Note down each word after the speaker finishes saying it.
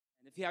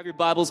If you have your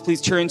Bibles, please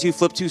turn to,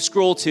 flip to,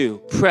 scroll to,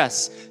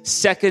 press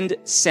 2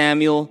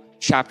 Samuel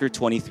chapter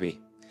 23.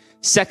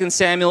 2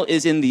 Samuel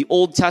is in the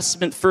Old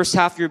Testament, first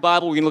half of your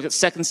Bible. We're going to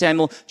look at 2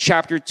 Samuel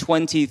chapter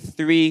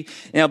 23.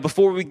 Now,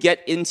 before we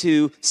get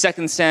into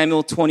 2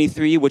 Samuel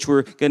 23, which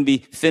we're going to be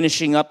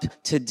finishing up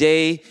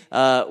today,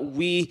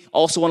 we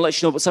also want to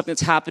let you know about something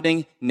that's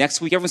happening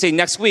next week. Everyone say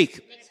next week.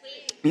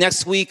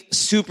 Next week,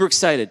 super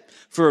excited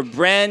for a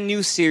brand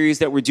new series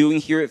that we're doing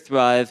here at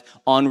Thrive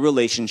on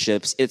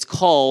relationships. It's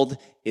called,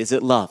 Is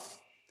It Love?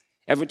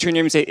 Everyone turn your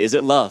name and say, Is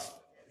it love?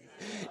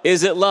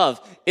 Is it love?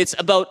 It's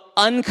about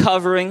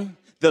uncovering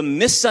the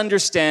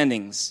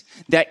misunderstandings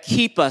that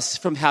keep us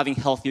from having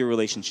healthier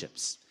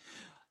relationships.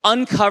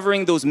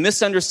 Uncovering those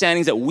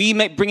misunderstandings that we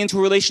might bring into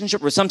a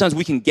relationship, or sometimes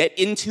we can get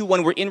into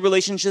when we're in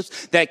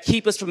relationships, that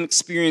keep us from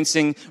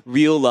experiencing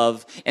real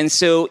love. And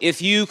so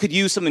if you could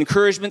use some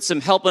encouragement,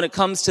 some help when it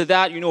comes to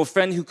that, you know a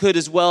friend who could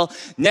as well.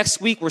 Next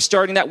week, we're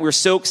starting that. We're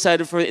so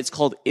excited for it. It's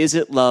called Is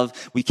It Love?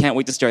 We can't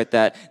wait to start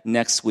that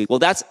next week. Well,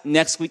 that's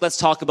next week. Let's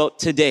talk about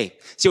today.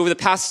 See, over the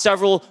past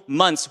several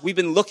months, we've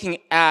been looking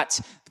at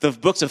the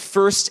books of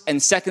 1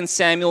 and 2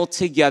 Samuel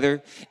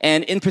together.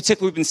 And in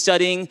particular, we've been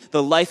studying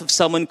the life of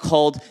someone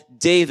called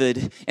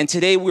David. And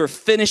today we're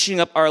finishing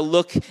up our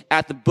look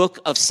at the book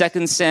of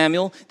 2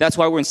 Samuel. That's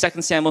why we're in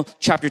 2 Samuel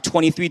chapter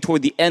 23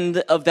 toward the end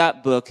of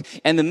that book.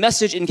 And the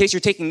message, in case you're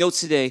taking notes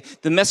today,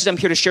 the message I'm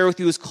here to share with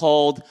you is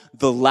called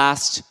The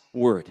Last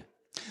Word.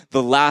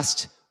 The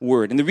Last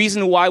Word. And the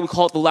reason why we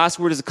call it the last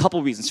word is a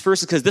couple reasons.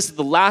 First is because this is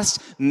the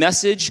last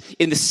message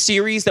in the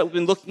series that we've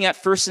been looking at,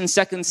 1 and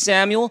 2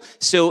 Samuel.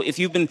 So if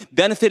you've been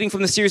benefiting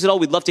from the series at all,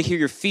 we'd love to hear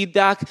your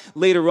feedback.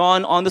 Later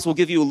on this, we'll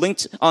give you a link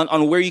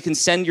on where you can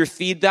send your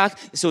feedback.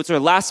 So it's our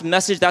last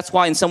message. That's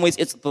why in some ways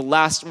it's the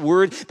last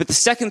word. But the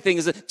second thing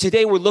is that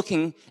today we're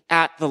looking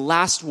at the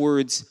last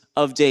words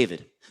of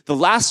David. The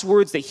last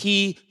words that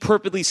he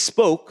purposely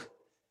spoke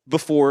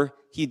before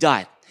he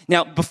died.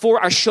 Now,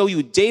 before I show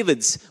you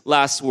David's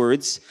last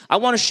words, I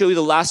want to show you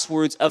the last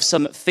words of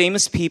some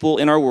famous people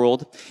in our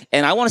world,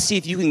 and I want to see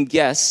if you can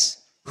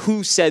guess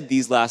who said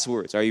these last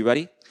words. Are you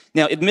ready?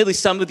 Now, admittedly,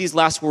 some of these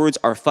last words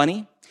are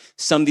funny.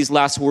 Some of these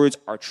last words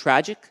are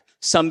tragic.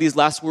 Some of these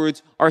last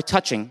words are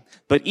touching.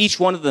 But each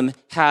one of them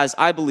has,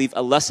 I believe,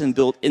 a lesson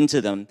built into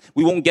them.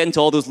 We won't get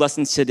into all those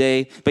lessons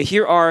today, but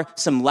here are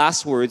some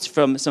last words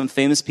from some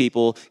famous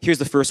people. Here's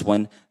the first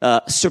one.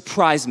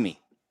 Surprise me.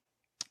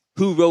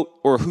 Who wrote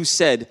or who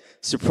said,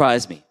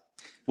 surprise me?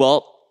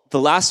 Well,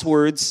 the last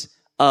words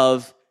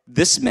of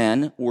this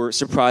man were,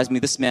 surprise me.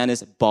 This man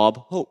is Bob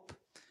Hope.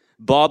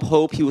 Bob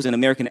Hope, he was an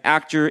American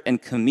actor and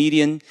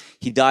comedian.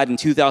 He died in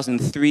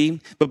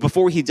 2003. But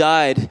before he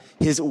died,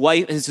 his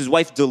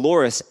wife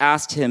Dolores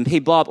asked him, hey,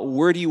 Bob,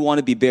 where do you want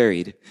to be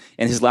buried?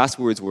 And his last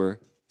words were,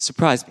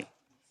 surprise me.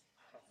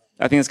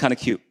 I think that's kind of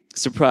cute.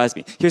 Surprise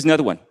me. Here's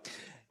another one.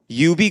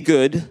 You be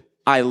good.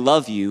 I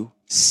love you.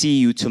 See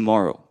you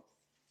tomorrow.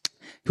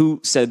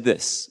 Who said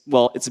this?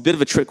 Well, it's a bit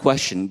of a trick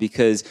question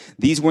because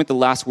these weren't the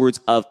last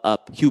words of a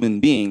human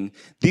being.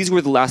 These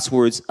were the last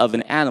words of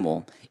an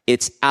animal.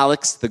 It's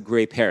Alex the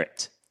gray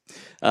parrot.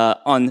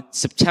 On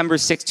September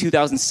 6,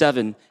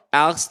 2007,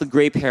 Alex the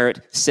gray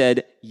parrot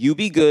said, you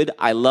be good,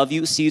 I love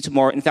you, see you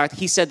tomorrow. In fact,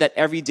 he said that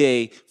every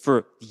day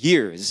for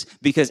years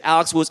because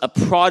Alex was a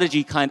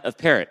prodigy kind of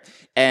parrot.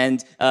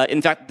 And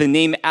in fact, the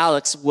name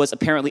Alex was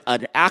apparently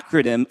an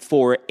acronym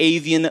for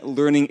Avian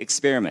Learning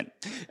Experiment.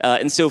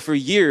 And so for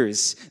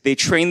years, they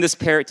trained this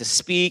parrot to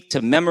speak,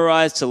 to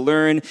memorize, to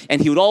learn,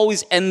 and he would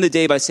always end the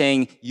day by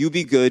saying, you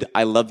be good,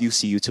 I love you,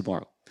 see you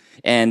tomorrow.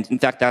 And in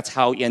fact, that's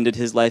how he ended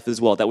his life as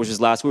well. That was his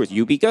last words.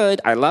 You be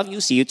good, I love you,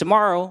 see you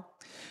tomorrow.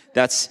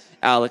 That's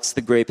Alex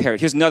the gray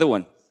parrot. Here's another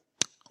one.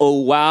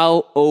 Oh,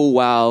 wow, oh,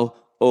 wow,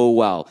 oh,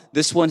 wow.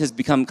 This one has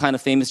become kind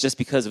of famous just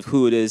because of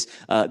who it is.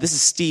 This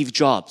is Steve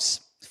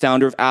Jobs,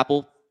 founder of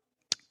Apple.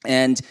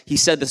 And he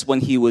said this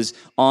when he was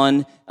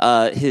on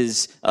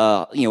his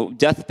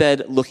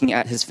deathbed looking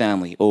at his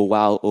family. Oh,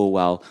 wow, oh,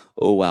 wow,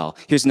 oh, wow.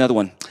 Here's another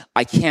one.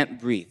 I can't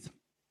breathe.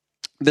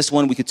 This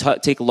one we could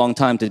take a long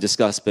time to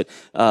discuss, but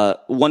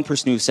one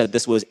person who said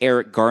this was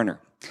Eric Garner.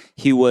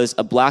 He was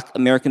a black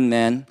American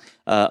man,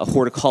 a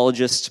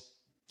horticulturist.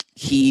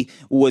 He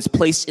was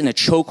placed in a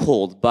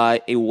chokehold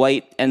by a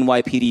white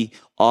NYPD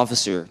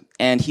officer.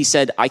 And he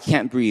said, I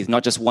can't breathe,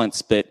 not just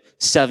once, but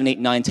 7, 8,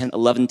 9, 10,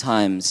 11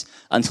 times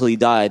until he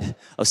died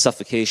of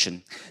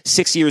suffocation.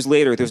 6 years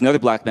later, there was another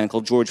black man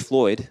called George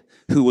Floyd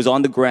who was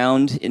on the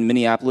ground in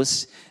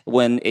Minneapolis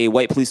when a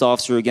white police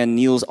officer again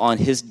kneels on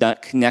his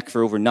neck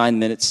for over 9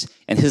 minutes,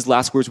 and his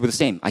last words were the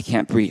same, I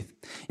can't breathe.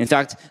 In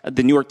fact,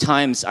 the New York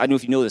Times, I don't know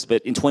if you know this,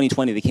 but in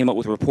 2020, they came out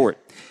with a report,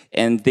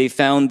 and they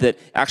found that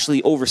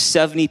actually over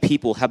 70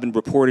 people have been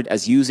reported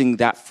as using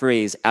that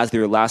phrase as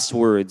their last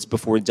words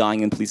before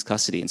dying in police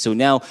custody. And so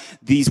now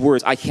these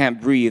words, I can't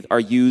breathe, are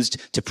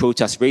used to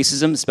protest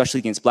racism, especially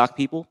against black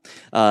people.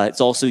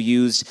 It's also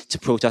used to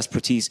protest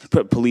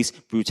police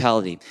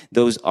brutality.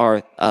 Those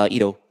are,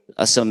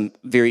 some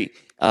very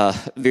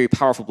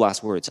powerful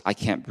last words. I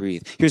can't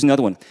breathe. Here's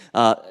another one.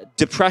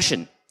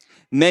 Depression.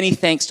 Many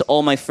thanks to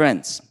all my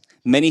friends.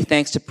 Many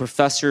thanks to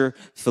Professor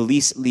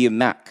Felice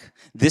Liamac.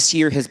 This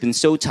year has been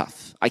so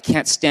tough. I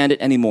can't stand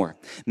it anymore.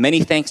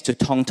 Many thanks to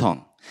Tong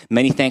Tong.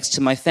 Many thanks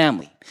to my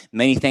family.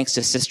 Many thanks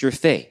to Sister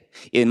Faye.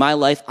 In my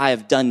life, I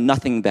have done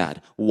nothing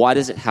bad. Why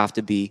does it have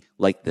to be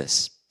like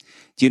this?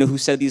 Do you know who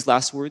said these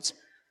last words?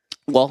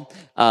 Well,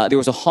 there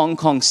was a Hong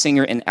Kong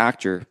singer and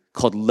actor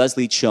called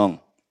Leslie Cheung.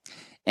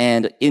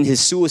 And in his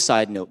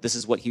suicide note, this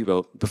is what he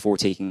wrote before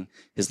taking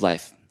his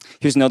life.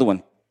 Here's another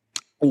one.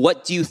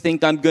 What do you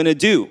think I'm going to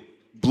do?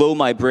 Blow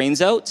my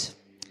brains out?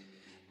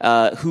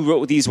 Who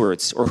wrote these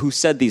words, or who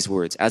said these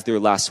words as their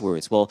last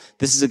words? Well,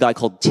 this is a guy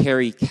called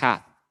Terry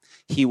Kath.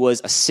 He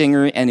was a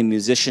singer and a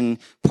musician,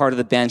 part of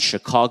the band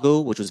Chicago,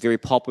 which was very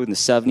popular in the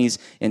 70s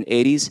and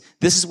 80s.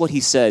 This is what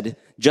he said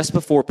just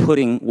before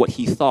putting what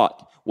he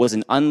thought was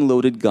an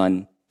unloaded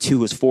gun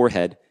to his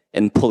forehead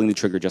and pulling the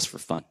trigger just for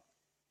fun.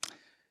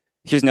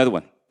 Here's another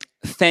one.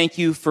 Thank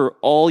you for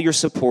all your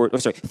support.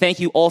 Thank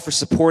you all for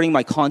supporting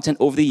my content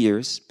over the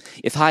years.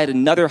 If I had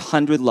another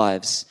 100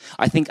 lives,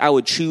 I think I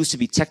would choose to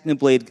be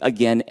Technoblade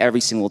again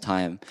every single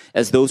time,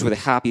 as those were the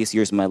happiest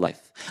years of my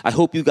life. I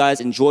hope you guys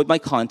enjoyed my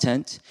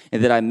content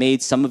and that I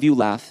made some of you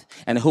laugh.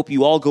 And I hope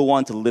you all go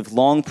on to live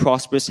long,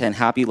 prosperous, and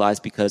happy lives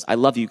because I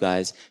love you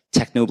guys.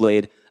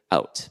 Technoblade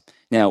out.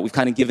 Now, we've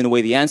kind of given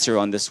away the answer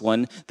on this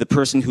one. The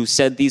person who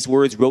said these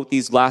words, wrote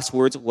these last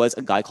words, was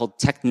a guy called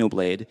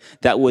Technoblade.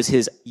 That was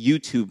his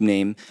YouTube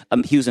name.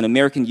 He was an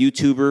American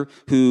YouTuber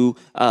who,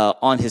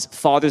 on his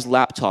father's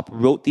laptop,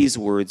 wrote these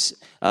words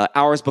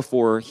hours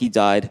before he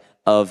died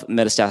of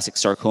metastatic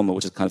sarcoma,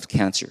 which is kind of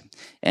cancer.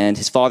 And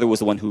his father was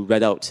the one who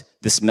read out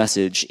this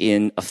message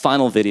in a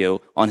final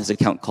video on his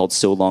account called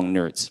So Long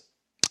Nerds.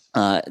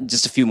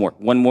 Just a few more.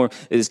 One more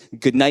is,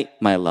 good night,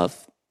 my love.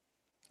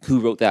 Who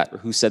wrote that, or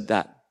who said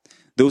that?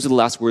 Those are the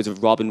last words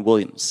of Robin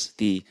Williams,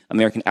 the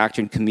American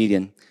actor and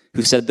comedian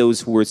who said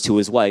those words to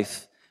his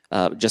wife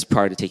just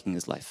prior to taking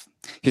his life.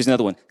 Here's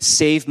another one.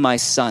 Save my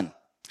son.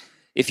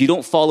 If you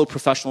don't follow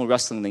professional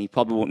wrestling, then you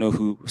probably won't know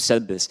who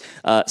said this.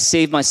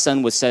 Save my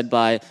son was said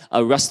by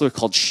a wrestler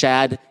called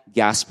Shad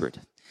Gaspard.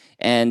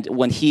 And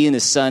when he and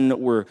his son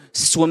were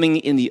swimming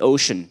in the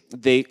ocean,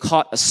 they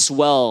caught a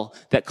swell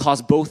that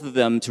caused both of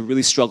them to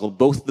really struggle.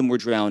 Both of them were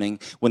drowning.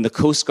 When the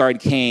Coast Guard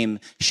came,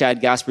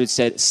 Shad Gaspard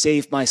said,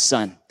 save my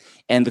son.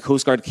 And the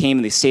Coast Guard came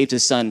and they saved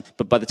his son.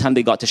 But by the time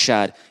they got to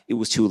Shad, it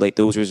was too late.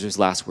 Those were his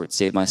last words,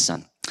 save my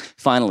son.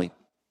 Finally,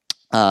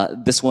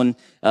 this one,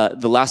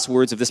 the last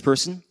words of this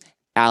person,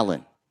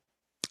 Alan.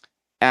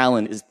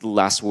 Alan is the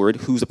last word.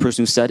 Who's the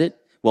person who said it?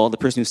 Well, the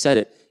person who said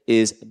it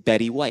is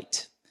Betty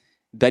White.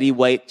 Betty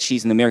White,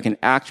 she's an American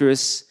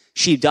actress.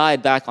 She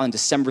died back on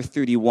December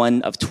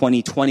 31 of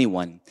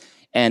 2021.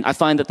 And I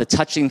find that the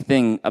touching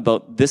thing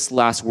about this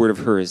last word of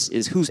hers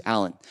is, who's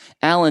Alan?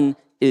 Alan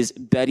is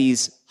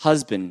Betty's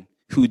husband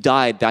who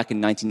died back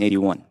in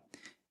 1981.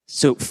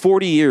 So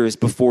 40 years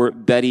before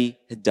Betty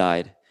had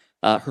died,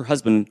 her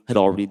husband had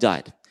already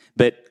died.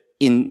 But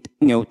in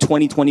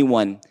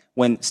 2021,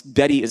 when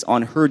Betty is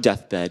on her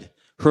deathbed,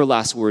 her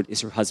last word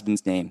is her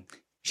husband's name.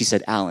 She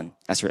said Alan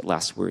as her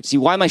last word. See,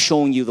 why am I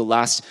showing you the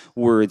last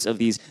words of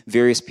these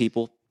various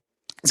people?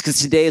 It's because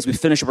today, as we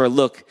finish up our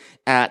look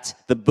at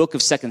the book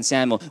of 2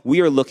 Samuel, we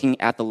are looking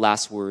at the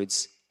last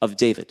words of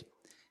David,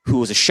 who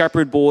was a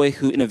shepherd boy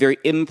who, in a very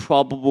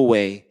improbable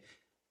way,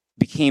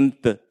 became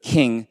the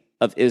king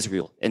of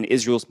Israel, and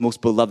Israel's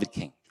most beloved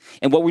king.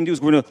 And what we're going to do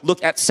is we're going to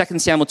look at 2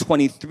 Samuel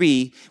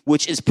 23,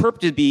 which is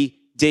purported to be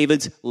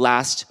David's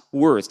last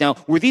words. Now,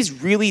 were these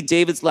really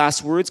David's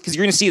last words? Because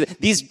you're going to see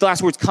that these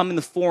last words come in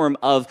the form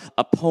of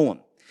a poem.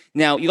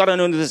 Now, you got to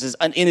know this is,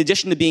 in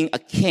addition to being a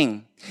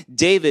king,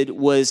 David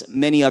was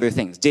many other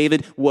things.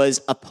 David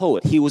was a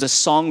poet. He was a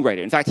songwriter.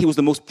 In fact, he was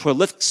the most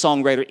prolific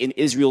songwriter in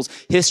Israel's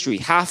history.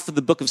 Half of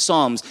the book of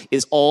Psalms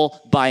is all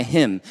by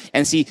him.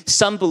 And see,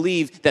 some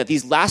believe that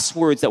these last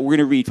words that we're going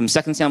to read from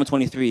 2 Samuel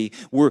 23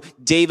 were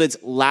David's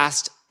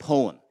last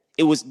poem.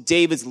 It was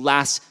David's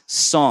last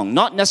song.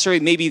 Not necessarily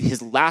maybe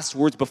his last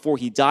words before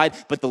he died,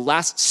 but the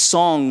last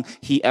song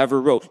he ever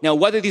wrote. Now,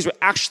 whether these were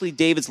actually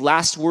David's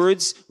last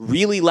words,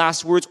 really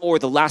last words, or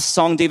the last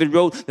song David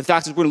wrote, the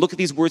fact is we're going to look at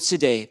these words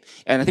today,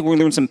 and I think we're going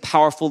to learn some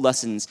powerful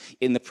lessons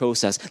in the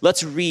process.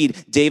 Let's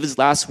read David's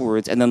last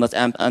words, and then let's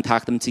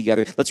unpack them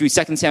together. Let's read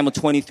 2 Samuel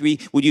 23.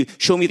 Would you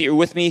show me that you're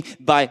with me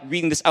by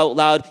reading this out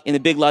loud in a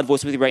big, loud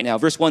voice with me right now?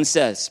 Verse 1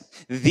 says,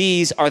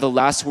 "These are the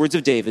last words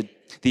of David,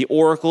 the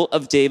oracle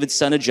of David,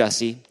 son of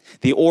Jesse,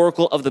 the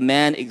oracle of the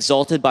man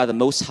exalted by the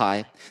Most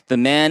High, the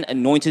man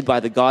anointed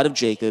by the God of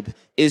Jacob,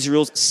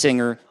 Israel's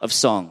singer of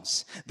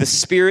songs. The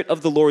Spirit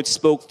of the Lord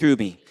spoke through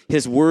me.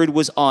 His word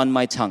was on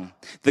my tongue.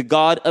 The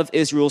God of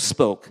Israel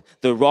spoke.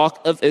 The Rock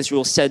of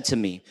Israel said to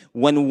me,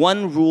 when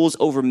one rules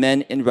over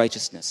men in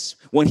righteousness,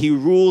 when he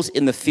rules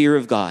in the fear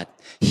of God,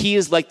 he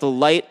is like the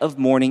light of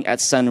morning at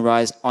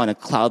sunrise on a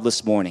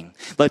cloudless morning,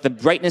 like the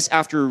brightness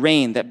after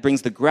rain that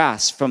brings the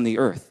grass from the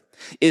earth.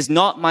 Is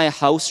not my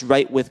house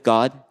right with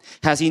God?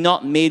 Has he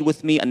not made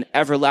with me an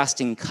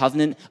everlasting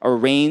covenant,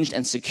 arranged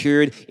and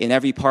secured in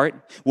every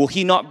part? Will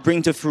he not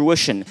bring to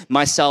fruition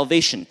my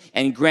salvation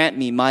and grant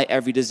me my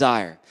every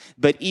desire?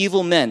 But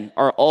evil men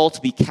are all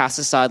to be cast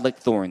aside like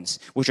thorns,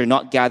 which are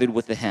not gathered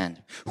with the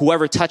hand.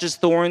 Whoever touches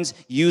thorns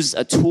uses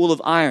a tool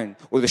of iron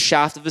or the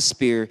shaft of a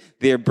spear.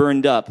 They are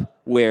burned up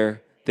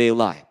where they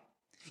lie.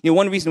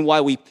 One reason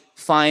why we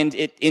find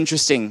it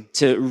interesting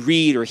to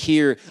read or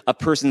hear a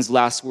person's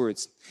last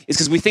words is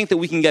because we think that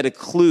we can get a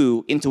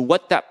clue into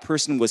what that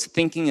person was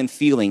thinking and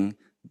feeling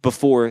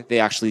before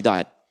they actually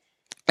died.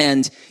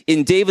 And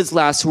in David's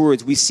last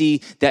words, we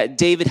see that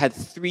David had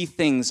three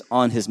things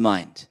on his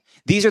mind.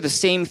 These are the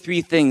same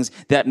three things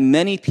that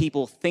many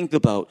people think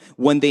about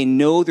when they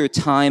know their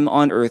time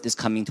on earth is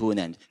coming to an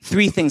end.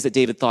 Three things that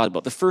David thought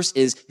about. The first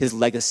is his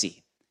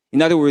legacy.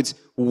 In other words,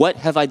 what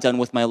have I done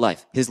with my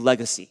life? His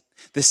legacy.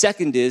 The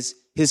second is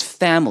his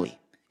family,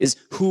 is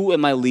who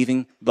am I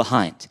leaving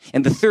behind?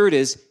 And the third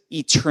is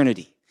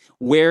eternity.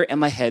 Where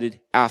am I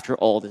headed after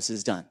all this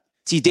is done?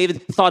 See,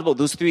 David thought about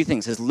those three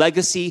things, his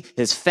legacy,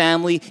 his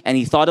family, and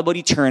he thought about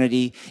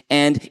eternity.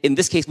 And in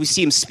this case, we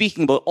see him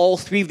speaking about all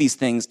three of these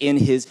things in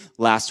his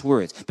last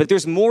words. But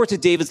there's more to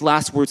David's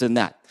last words than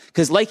that.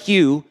 Because like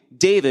you,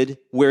 David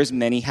wears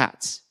many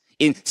hats.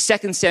 In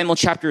 2 Samuel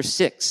chapter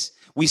 6,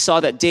 we saw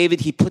that David,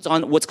 he puts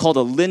on what's called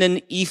a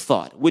linen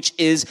ephod, which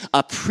is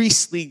a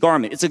priestly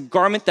garment. It's a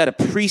garment that a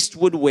priest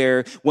would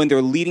wear when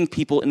they're leading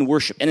people in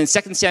worship. And in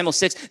 2 Samuel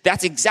 6,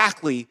 that's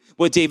exactly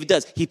what David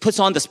does. He puts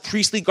on this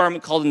priestly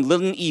garment called a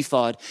linen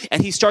ephod,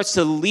 and he starts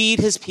to lead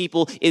his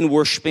people in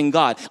worshiping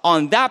God.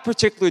 On that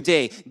particular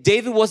day,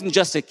 David wasn't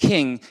just a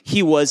king,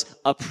 he was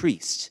a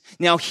priest.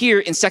 Now here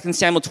in 2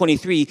 Samuel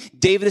 23,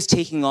 David is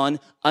taking on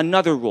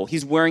another role.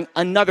 He's wearing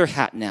another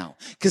hat now.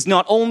 Because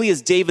not only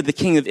is David the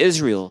king of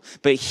Israel,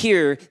 but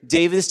here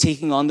David is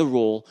taking on the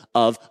role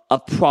of a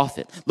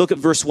prophet. Look at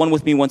verse 1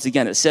 with me once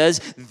again. It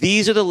says,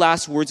 "These are the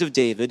last words of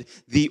David,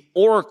 the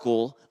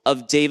oracle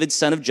of David,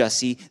 son of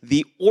Jesse,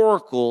 the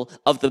oracle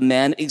of the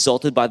man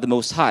exalted by the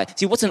Most High."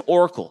 See, what's an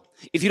oracle?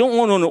 If you don't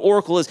know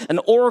what an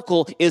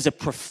oracle is a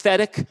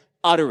prophetic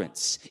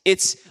utterance.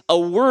 It's a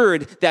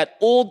word that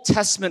Old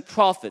Testament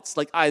prophets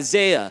like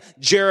Isaiah,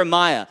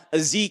 Jeremiah,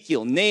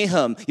 Ezekiel,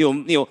 Nahum,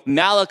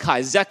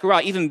 Malachi,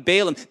 Zechariah, even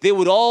Balaam, they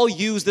would all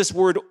use this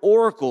word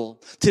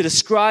oracle to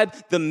describe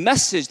the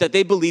message that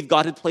they believed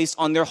God had placed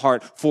on their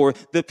heart for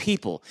the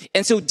people.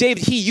 And so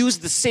David, he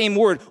used the same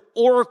word,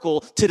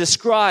 oracle, to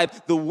describe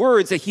the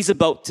words that he's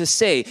about to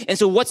say. And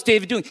so what's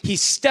David doing?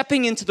 He's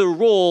stepping into the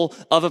role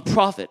of a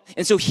prophet.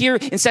 And so here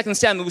in 2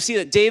 Samuel, we see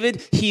that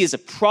David, he is a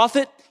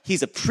prophet,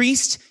 he's a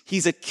priest,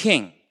 he's a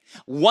king.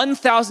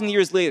 1,000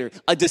 years later,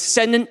 a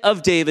descendant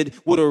of David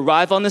would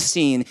arrive on the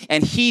scene,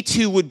 and he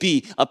too would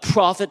be a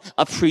prophet,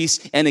 a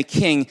priest, and a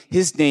king.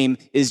 His name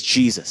is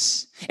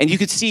Jesus. And you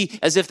could see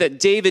as if that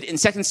David in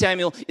 2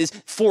 Samuel is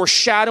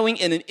foreshadowing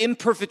in an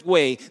imperfect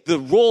way the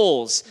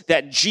roles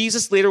that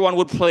Jesus later on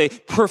would play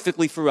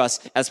perfectly for us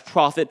as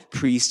prophet,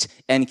 priest,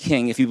 and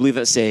king. If you believe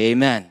that, say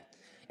amen.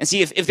 And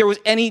see, if there was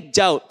any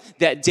doubt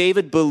that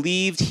David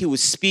believed he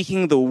was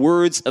speaking the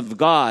words of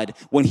God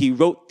when he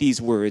wrote these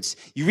words,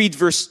 you read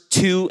verse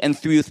 2 and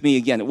 3 with me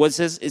again.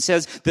 It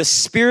says, "The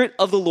Spirit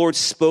of the Lord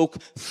spoke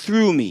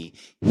through me.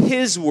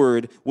 His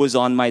word was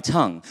on my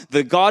tongue.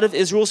 The God of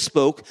Israel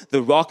spoke.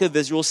 The Rock of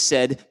Israel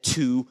said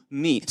to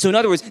me." So in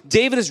other words,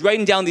 David is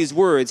writing down these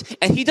words,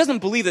 and he doesn't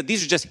believe that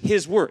these are just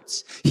his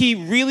words. He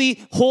really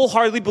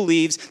wholeheartedly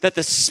believes that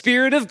the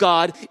Spirit of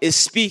God is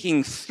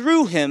speaking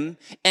through him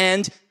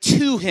and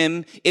to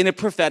him in a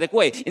prophetic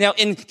way. Now,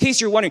 in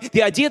case you're wondering,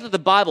 the idea that the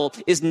Bible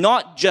is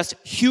not just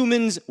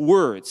humans'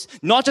 words,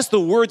 not just the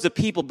words of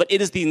people, but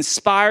it is the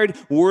inspired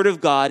word of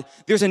God,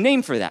 there's a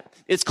name for that.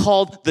 It's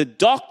called the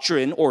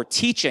doctrine or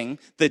teaching,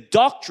 the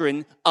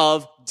doctrine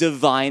of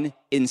divine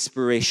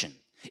inspiration.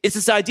 It's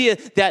this idea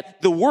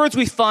that the words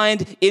we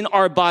find in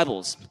our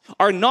Bibles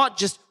are not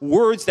just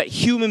words that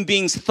human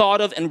beings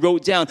thought of and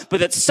wrote down,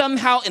 but that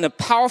somehow in a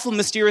powerful,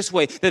 mysterious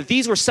way, that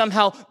these were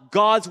somehow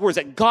God's words,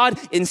 that God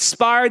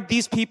inspired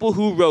these people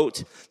who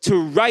wrote to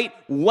write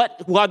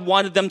what God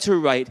wanted them to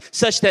write,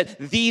 such that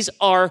these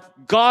are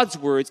God's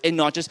words and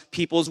not just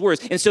people's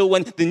words. And so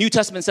when the New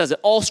Testament says that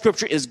all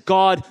scripture is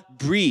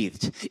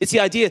God-breathed, it's the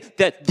idea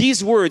that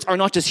these words are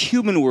not just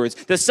human words,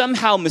 that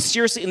somehow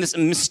mysteriously, in this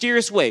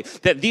mysterious way,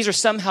 that these are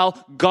somehow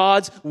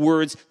God's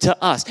words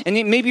to us. And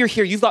maybe you're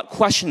here, you've got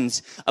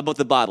questions about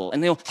the Bible.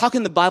 And how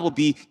can the Bible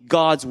be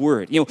God's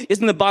word?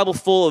 Isn't the Bible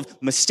full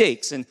of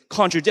mistakes and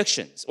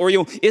contradictions? Or,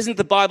 isn't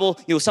the Bible,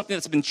 something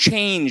that's been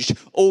changed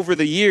over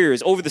the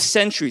years, over the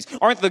centuries?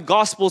 Aren't the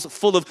Gospels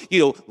full of,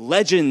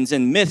 legends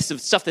and myths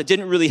of stuff that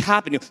didn't really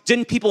happen?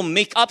 Didn't people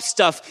make up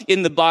stuff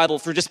in the Bible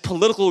for just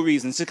political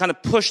reasons to kind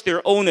of push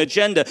their own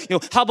agenda?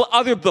 How about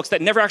other books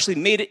that never actually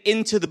made it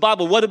into the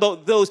Bible? What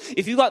about those?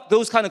 If you got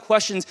those kind of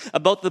questions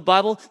about the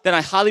Bible, then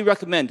I highly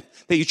recommend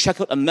that you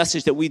check out a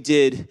message that we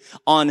did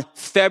on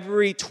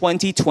February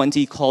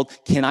 2020 called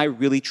 "Can I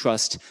Really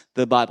Trust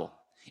the Bible?"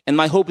 And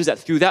my hope is that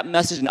through that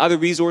message and other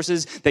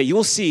resources, that you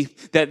will see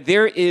that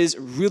there is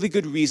really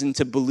good reason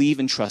to believe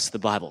and trust the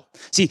Bible.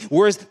 See,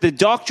 whereas the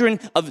doctrine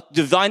of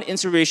divine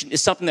inspiration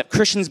is something that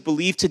Christians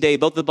believe today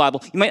about the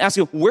Bible, you might ask,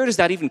 where does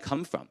that even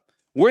come from?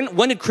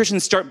 When did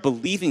Christians start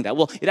believing that?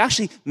 Well, it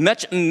actually,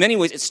 in many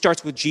ways, it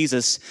starts with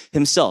Jesus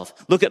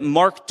himself. Look at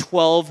Mark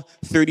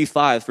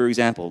 12:35, for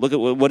example. Look at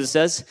what it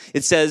says.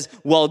 It says,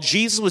 while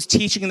Jesus was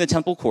teaching in the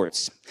temple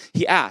courts,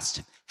 he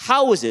asked,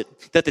 how is it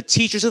that the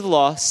teachers of the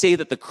law say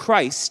that the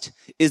Christ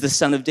is the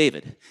son of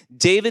David?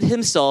 David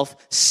himself,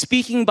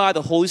 speaking by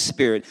the Holy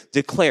Spirit,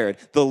 declared,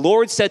 the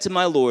Lord said to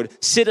my Lord,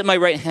 sit at my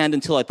right hand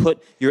until I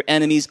put your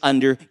enemies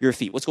under your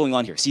feet. What's going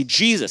on here? See,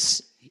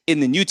 Jesus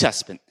in the New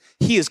Testament,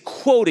 he is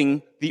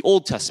quoting the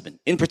Old Testament.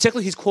 In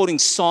particular, he's quoting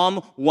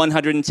Psalm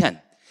 110.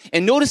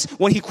 And notice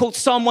when he quotes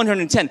Psalm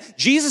 110,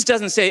 Jesus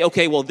doesn't say,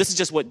 okay, well, this is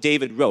just what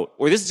David wrote,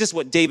 or this is just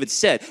what David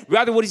said.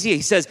 Rather, what does he say?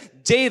 He says,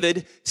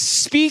 David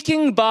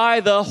speaking by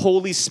the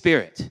Holy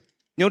Spirit.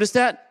 Notice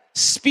that?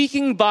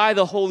 Speaking by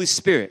the Holy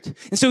Spirit.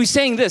 And so he's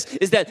saying this,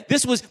 is that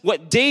this was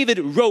what David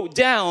wrote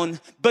down,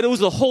 but it was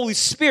the Holy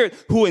Spirit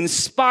who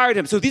inspired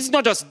him. So these are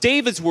not just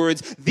David's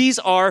words, these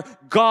are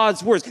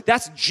God's words.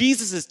 That's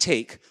Jesus'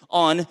 take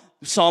on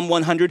Psalm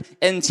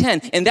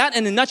 110. And that,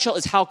 in a nutshell,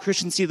 is how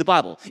Christians see the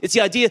Bible. It's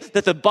the idea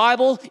that the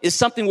Bible is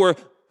something where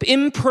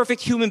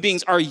imperfect human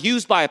beings are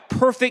used by a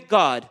perfect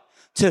God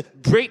to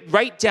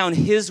write down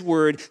his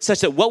word such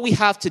that what we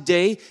have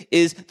today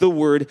is the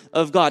word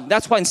of God.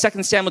 That's why in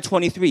 2 Samuel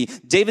 23,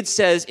 David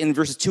says in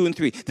verses 2 and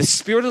 3, the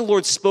Spirit of the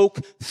Lord spoke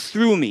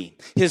through me.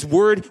 His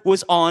word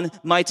was on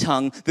my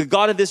tongue. The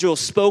God of Israel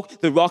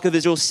spoke. The Rock of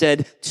Israel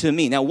said to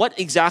me. Now, what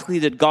exactly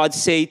did God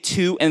say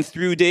to and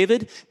through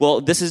David? Well,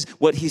 this is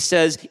what he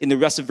says in the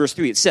rest of verse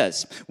 3. It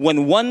says,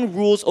 when one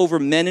rules over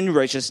men in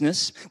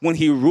righteousness, when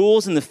he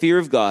rules in the fear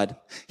of God,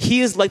 he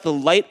is like the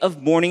light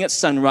of morning at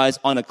sunrise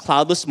on a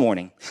cloudless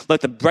morning,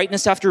 like the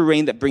brightness after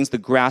rain that brings the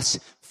grass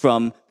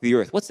from the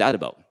earth. What's that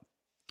about?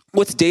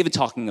 What's David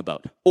talking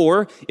about?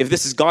 Or if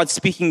this is God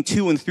speaking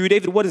to and through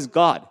David, what is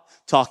God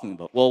talking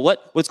about? Well,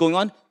 what's going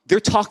on? They're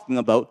talking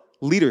about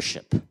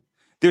leadership.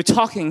 They're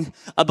talking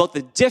about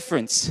the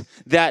difference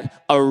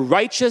that a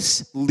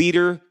righteous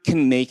leader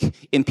can make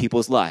in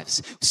people's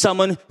lives.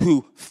 Someone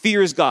who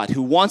fears God,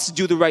 who wants to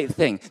do the right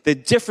thing. The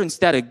difference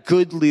that a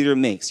good leader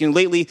makes. You know,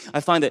 lately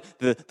I find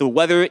that the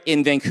weather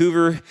in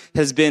Vancouver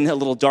has been a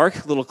little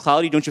dark, a little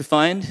cloudy, don't you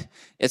find?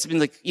 It's been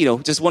like,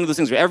 just one of those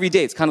things where every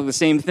day it's kind of the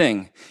same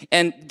thing.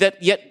 And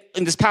that yet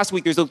in this past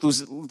week, there's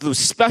those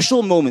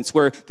special moments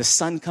where the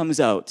sun comes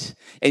out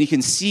and you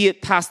can see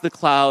it past the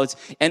clouds.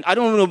 And I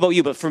don't know about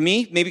you, but for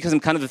me, maybe because I'm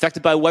kind of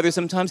affected by weather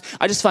sometimes,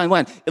 I just find,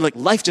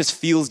 life just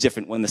feels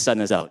different when the sun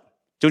is out.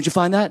 Don't you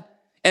find that?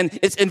 And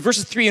it's in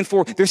verses 3 and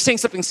 4, they're saying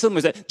something similar,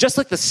 that just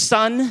like the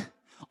sun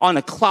on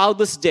a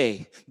cloudless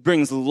day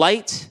brings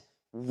light,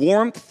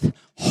 warmth,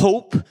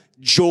 hope,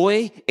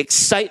 joy,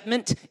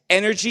 excitement,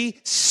 energy,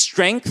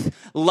 strength,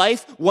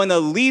 life. When a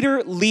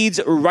leader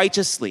leads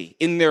righteously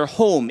in their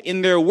home,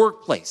 in their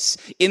workplace,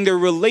 in their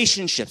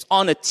relationships,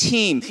 on a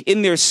team,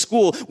 in their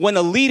school, when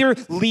a leader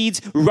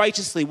leads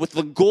righteously with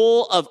the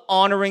goal of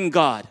honoring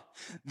God,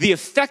 the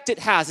effect it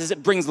has is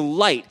it brings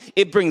light,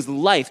 it brings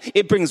life,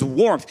 it brings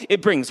warmth,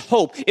 it brings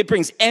hope, it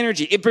brings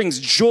energy, it brings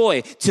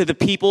joy to the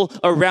people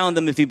around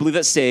them. If you believe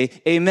that, say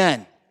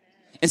amen.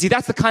 And see,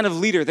 that's the kind of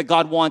leader that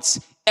God wants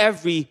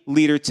every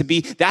leader to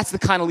be. That's the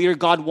kind of leader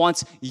God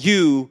wants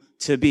you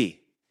to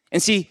be.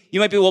 And see, you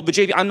might be, well, but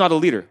JP, I'm not a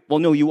leader. Well,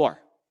 no, you are.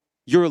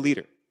 You're a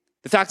leader.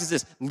 The fact is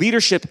this,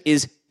 leadership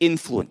is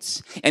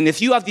influence. And if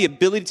you have the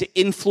ability to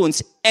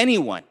influence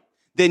anyone,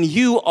 then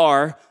you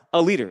are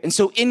a leader. And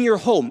so in your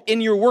home,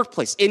 in your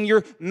workplace, in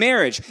your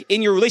marriage,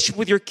 in your relationship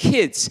with your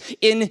kids,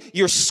 in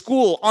your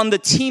school, on the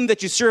team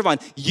that you serve on,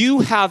 you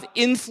have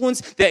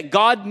influence that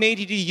God made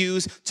you to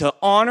use to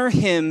honor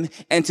him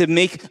and to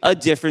make a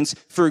difference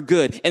for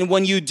good. And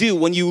when you do,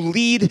 when you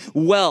lead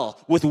well,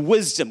 with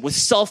wisdom, with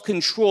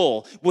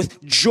self-control,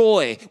 with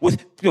joy,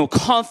 with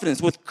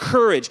confidence, with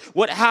courage,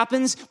 what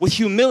happens with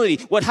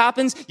humility? What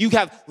happens? You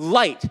have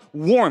light,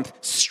 warmth,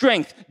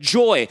 strength,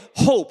 joy,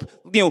 hope,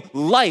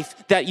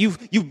 life that you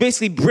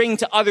basically bring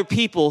to other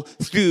people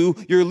through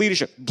your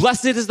leadership.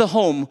 Blessed is the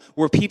home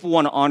where people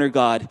want to honor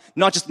God,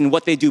 not just in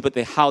what they do, but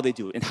how they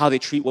do it and how they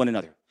treat one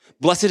another.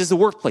 Blessed is the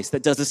workplace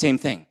that does the same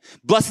thing.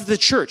 Blessed is the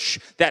church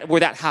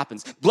where that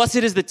happens. Blessed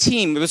is the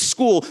team or the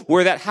school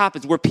where that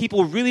happens, where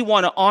people really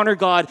want to honor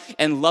God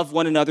and love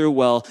one another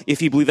well.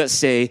 If you believe that,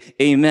 say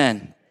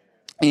amen.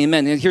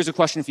 Amen. And here's a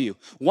question for you.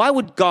 Why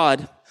would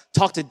God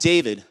talk to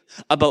David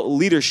about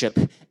leadership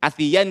at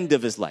the end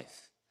of his life?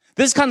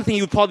 This is the kind of thing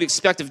you would probably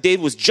expect if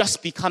David was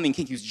just becoming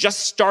king. He was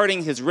just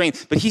starting his reign.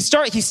 But he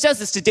says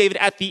this to David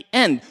at the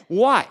end.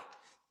 Why?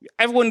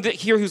 Everyone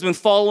here who's been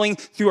following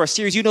through our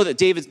series, you know that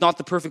David's not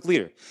the perfect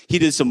leader. He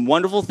did some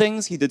wonderful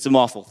things. He did some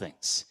awful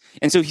things.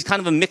 And so he's kind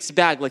of a mixed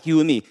bag like you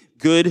and me,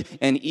 good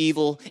and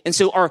evil. And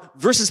so are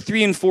verses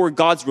 3 and 4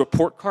 God's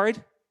report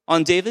card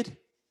on David,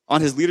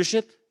 on his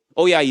leadership?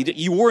 Oh yeah,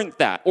 you weren't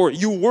that, or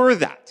you were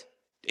that.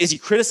 Is he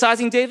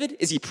criticizing David?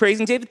 Is he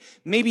praising David?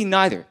 Maybe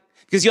neither.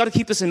 Because you ought to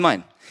keep this in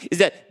mind, is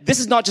that this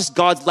is not just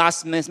God's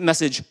last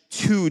message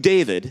to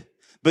David,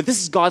 but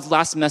this is God's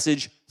last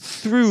message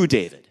through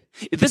David.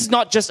 This is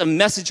not just a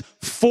message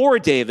for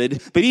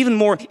David, but even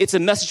more, it's a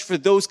message for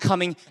those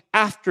coming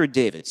after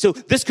David. So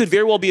this could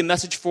very well be a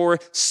message for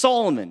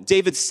Solomon,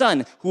 David's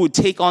son, who would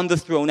take on the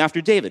throne after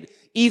David.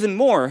 Even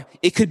more,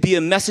 it could be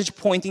a message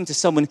pointing to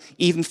someone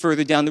even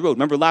further down the road.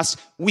 Remember last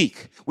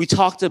week, we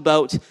talked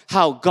about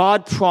how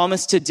God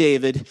promised to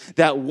David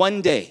that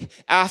one day,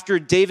 after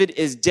David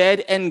is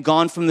dead and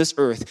gone from this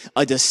earth,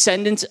 a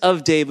descendant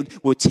of David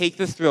would take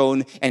the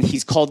throne, and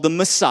he's called the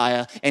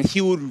Messiah, and he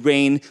would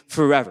reign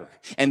forever.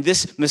 And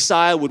this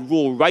Messiah would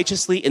rule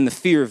righteously in the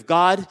fear of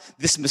God.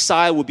 This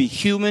Messiah would be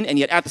human, and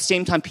yet at the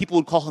same time, people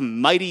would call him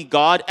mighty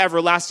God,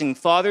 everlasting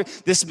Father.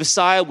 This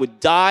Messiah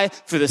would die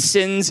for the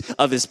sins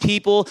of his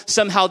people.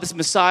 Somehow this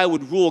Messiah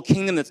would rule a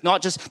kingdom that's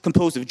not just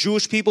composed of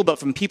Jewish people, but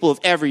from people of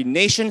every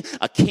nation,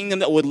 a kingdom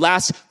that would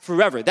last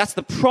forever. That's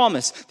the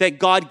promise that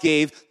God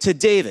gave to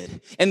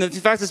David. And the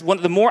fact is,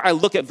 the more I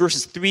look at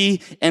verses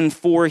 3 and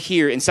 4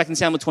 here in 2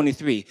 Samuel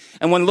 23,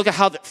 and when I look at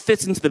how that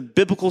fits into the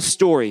biblical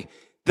story,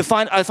 I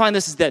find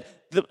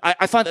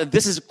that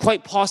this is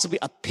quite possibly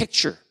a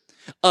picture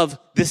of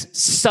this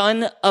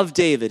son of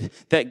David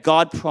that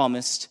God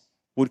promised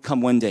would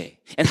come one day,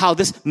 and how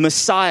this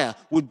Messiah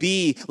would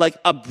be like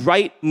a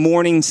bright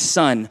morning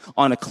sun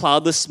on a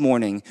cloudless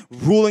morning,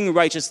 ruling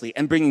righteously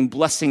and bringing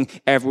blessing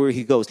everywhere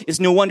he goes.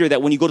 It's no wonder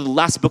that when you go to the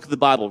last book of the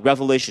Bible,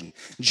 Revelation,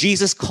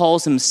 Jesus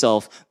calls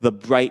himself the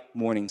bright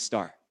morning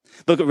star.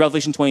 Look at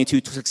Revelation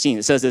 22:16.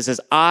 It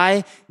says,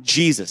 I,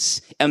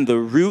 Jesus, am the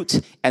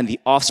root and the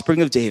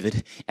offspring of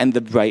David and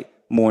the bright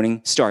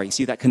morning star. You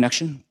see that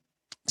connection?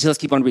 So let's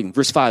keep on reading.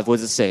 Verse 5, what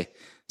does it say?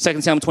 2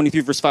 Samuel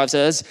 23 verse 5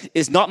 says,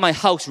 is not my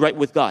house right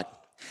with God?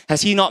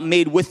 Has he not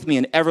made with me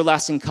an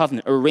everlasting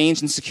covenant,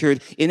 arranged and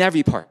secured in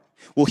every part?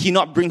 Will he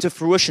not bring to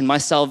fruition my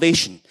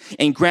salvation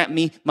and grant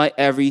me my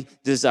every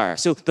desire?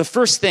 So the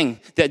first thing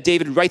that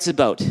David writes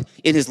about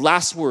in his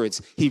last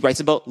words, he writes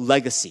about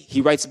legacy.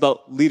 He writes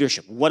about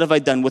leadership. What have I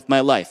done with my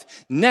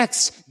life?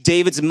 Next,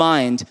 David's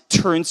mind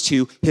turns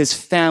to his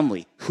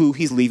family, who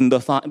he's leaving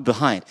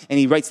behind. And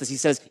he writes this, he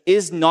says,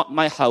 is not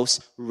my house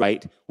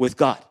right with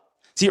God?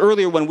 See,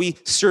 earlier when we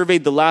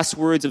surveyed the last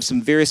words of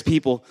some various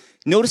people,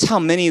 notice how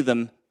many of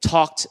them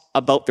talked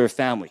about their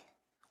family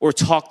or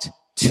talked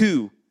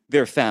to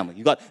their family.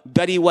 You got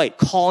Betty White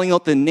calling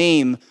out the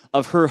name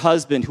of her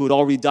husband who had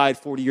already died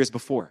 40 years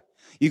before.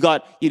 You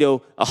got,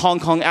 a Hong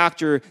Kong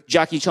actor,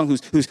 Jackie Chung,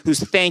 who's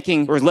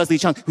thanking, or Leslie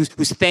Chung, who's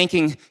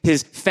thanking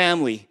his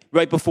family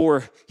right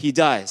before he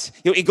dies.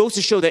 It goes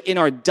to show that in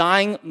our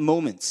dying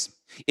moments,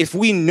 if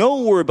we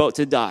know we're about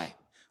to die,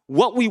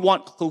 what we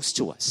want close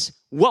to us,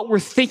 what we're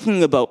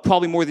thinking about,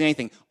 probably more than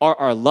anything, are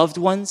our loved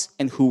ones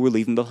and who we're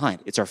leaving behind.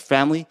 It's our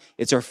family,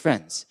 it's our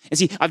friends. And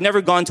see, I've never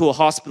gone to a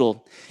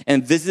hospital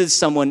and visited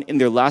someone in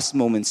their last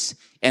moments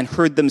and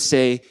heard them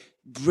say,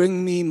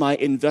 bring me my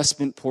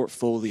investment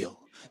portfolio,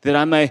 that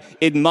I may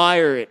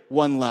admire it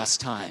one last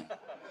time.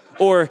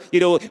 Or,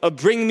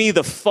 bring me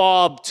the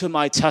fob to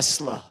my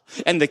Tesla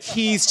and the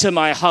keys to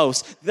my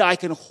house that I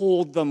can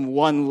hold them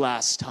one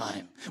last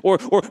time. Or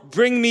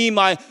bring me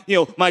my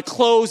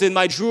clothes and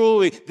my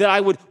jewelry that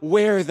I would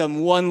wear them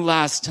one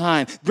last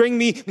time. Bring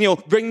me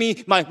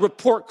my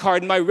report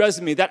card and my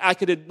resume that I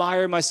could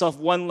admire myself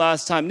one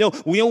last time. No,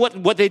 we know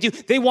what they do.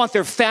 They want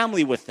their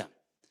family with them.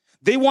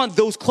 They want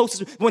those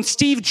closest. When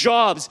Steve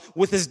Jobs,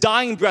 with his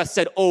dying breath,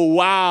 said, oh,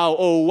 wow,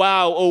 oh,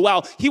 wow, oh,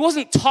 wow, he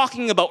wasn't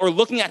talking about or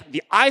looking at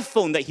the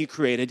iPhone that he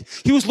created.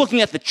 He was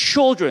looking at the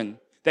children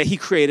that he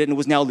created and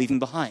was now leaving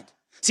behind.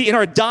 See, in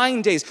our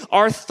dying days,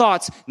 our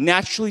thoughts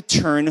naturally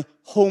turn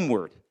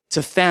homeward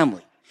to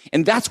family.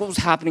 And that's what was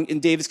happening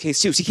in David's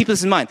case too. So keep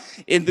this in mind.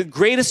 In the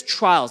greatest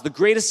trials, the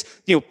greatest,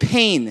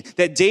 pain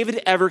that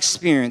David ever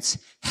experienced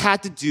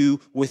had to do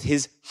with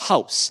his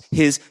house,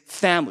 his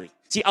family.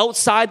 See,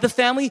 outside the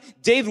family,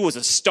 David was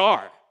a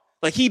star.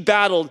 Like he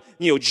battled,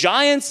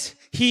 giants.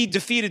 He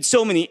defeated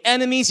so many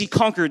enemies. He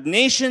conquered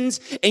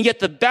nations. And yet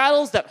the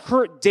battles that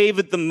hurt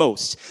David the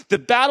most, the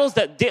battles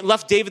that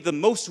left David the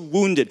most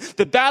wounded,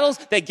 the battles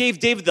that gave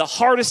David the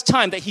hardest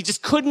time that he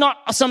just could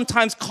not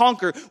sometimes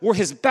conquer were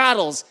his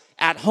battles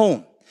at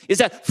home. Is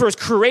that for as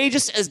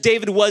courageous as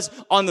David was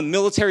on the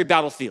military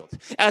battlefield,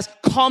 as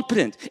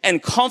competent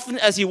and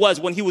confident as he was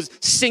when he was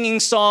singing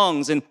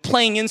songs and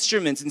playing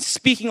instruments and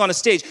speaking on a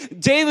stage,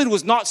 David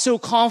was not so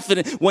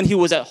confident when he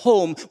was at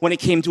home when it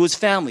came to his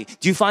family.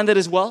 Do you find that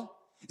as well?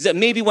 Is that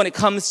maybe when it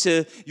comes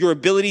to your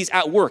abilities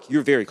at work,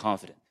 you're very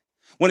confident.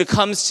 When it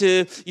comes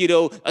to,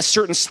 a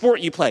certain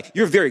sport you play,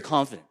 you're very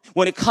confident.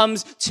 When it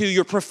comes to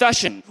your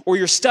profession or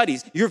your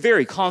studies, you're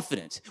very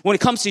confident. When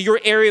it comes to your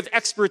area of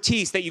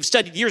expertise that you've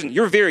studied years in,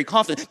 you're very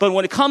confident. But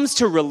when it comes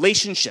to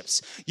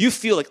relationships, you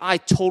feel like, I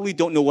totally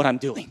don't know what I'm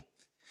doing.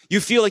 You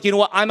feel like,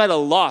 I'm at a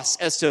loss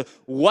as to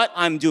what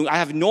I'm doing. I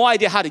have no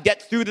idea how to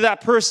get through to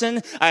that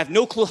person. I have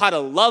no clue how to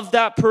love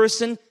that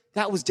person.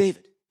 That was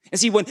David.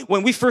 And see,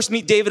 when we first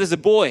meet David as a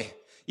boy,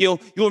 you'll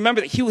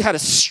remember that he had a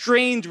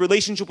strained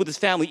relationship with his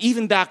family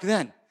even back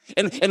then.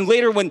 And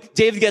later when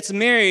David gets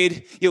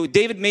married,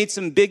 David made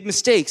some big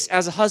mistakes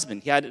as a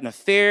husband. He had an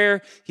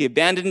affair. He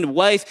abandoned a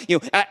wife.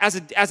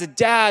 As a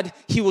dad,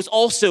 he was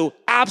also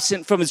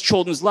absent from his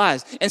children's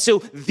lives. And so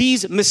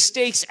these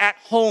mistakes at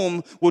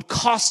home would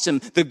cost him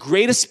the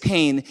greatest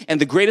pain and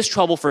the greatest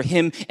trouble for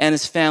him and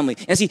his family.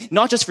 And see,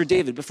 not just for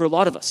David, but for a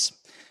lot of us.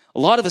 A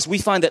lot of us, we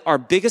find that our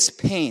biggest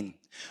pain,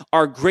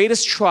 our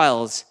greatest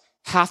trials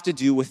have to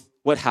do with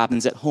what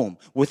happens at home,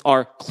 with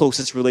our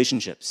closest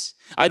relationships.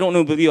 I don't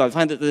know about you, I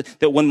find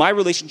that when my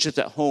relationships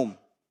at home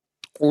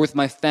or with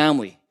my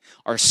family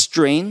are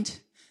strained,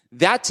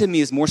 that to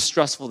me is more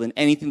stressful than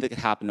anything that could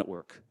happen at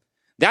work.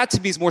 That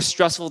to me is more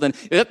stressful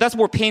that's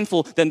more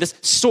painful than this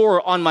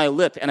sore on my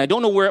lip. And I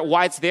don't know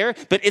why it's there,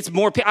 but it's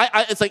more,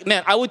 it's like,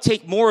 man, I would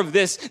take more of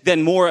this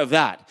than more of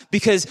that.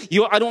 Because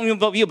I don't know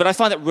about you, but I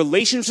find that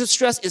relationship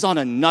stress is on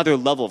another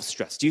level of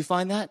stress. Do you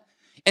find that?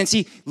 And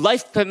see,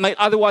 life might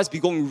otherwise be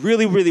going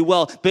really, really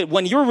well, but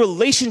when your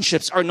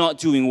relationships are not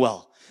doing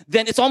well,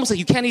 then it's almost like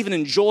you can't even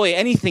enjoy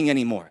anything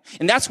anymore.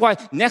 And that's why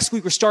next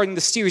week we're starting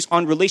the series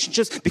on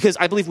relationships, because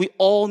I believe we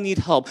all need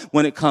help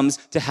when it comes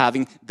to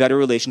having better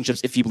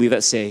relationships. If you believe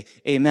that, say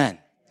amen.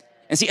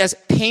 And see, as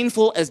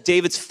painful as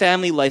David's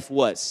family life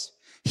was,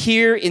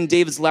 here in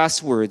David's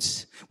last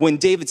words, when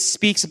David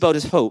speaks about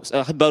his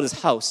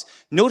house,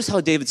 notice how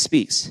David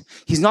speaks.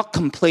 He's not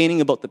complaining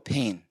about the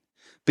pain,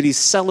 but he's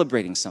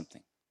celebrating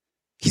something.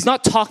 He's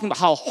not talking about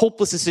how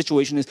hopeless the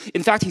situation is.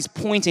 In fact, he's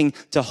pointing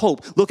to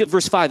hope. Look at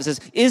verse 5. It says,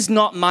 "Is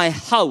not my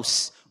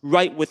house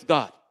right with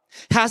God?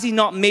 Has he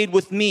not made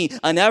with me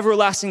an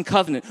everlasting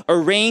covenant,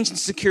 arranged and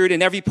secured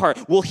in every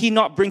part? Will he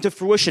not bring to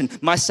fruition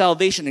my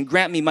salvation and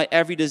grant me my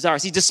every desire?"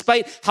 See,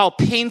 despite how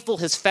painful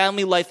his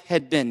family life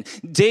had been,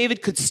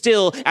 David could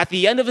still, at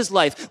the end of his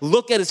life,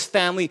 look at his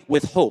family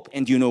with hope.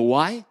 And do you know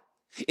why?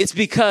 It's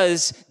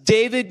because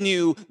David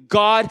knew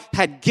God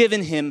had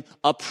given him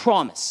a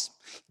promise.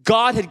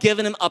 God had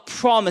given him a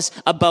promise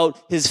about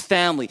his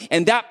family.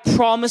 And that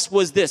promise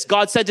was this.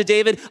 God said to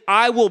David,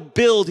 "I will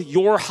build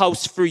your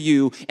house for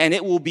you, and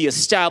it will be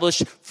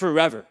established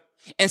forever."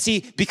 And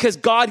see, because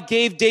God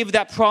gave David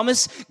that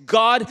promise,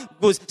 God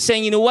was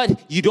saying, you know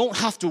what? You don't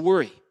have to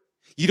worry.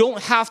 You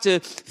don't have to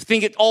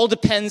think it all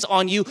depends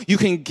on you. You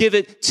can give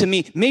it to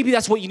me. Maybe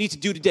that's what you need to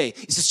do today,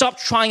 is to stop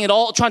trying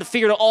to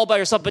figure it out all by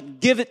yourself,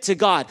 but give it to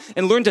God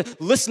and learn to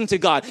listen to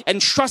God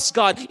and trust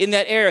God in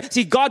that area.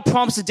 See, God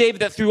promised to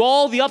David that through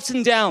all the ups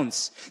and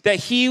downs that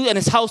he and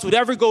his house would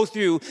ever go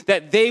through,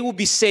 that they will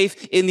be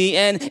safe in the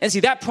end. And see,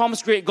 that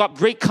promise got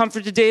great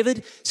comfort to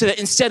David, so that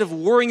instead of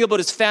worrying about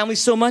his family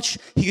so much,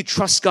 he could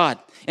trust God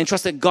and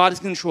trust that God is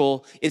in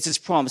control. It's his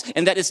promise.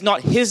 And that it's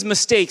not his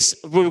mistakes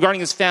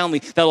regarding his family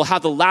that will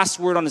have the last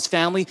word on his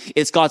family.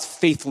 It's God's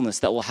faithfulness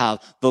that will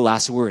have the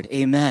last word.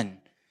 Amen.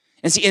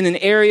 And see, in an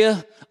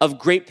area of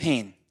great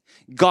pain,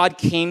 God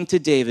came to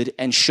David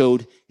and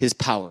showed his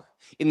power.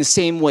 In the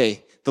same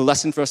way, the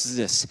lesson for us is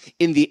this.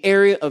 In the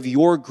area of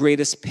your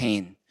greatest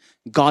pain,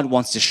 God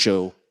wants to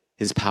show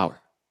his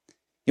power.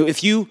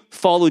 If you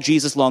follow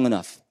Jesus long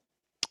enough,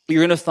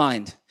 you're going to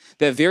find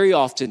that very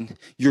often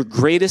your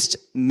greatest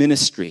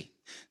ministry,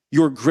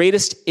 your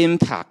greatest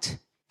impact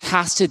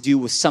has to do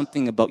with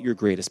something about your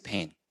greatest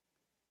pain.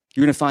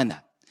 You're going to find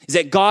that. Is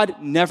that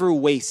God never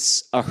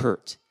wastes a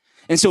hurt.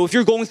 And so if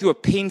you're going through a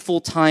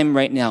painful time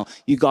right now,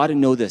 you got to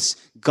know this.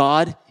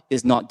 God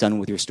is not done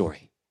with your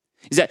story.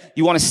 Is that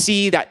you want to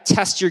see that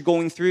test you're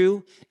going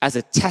through as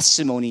a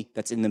testimony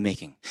that's in the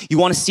making. You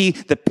want to see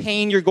the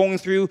pain you're going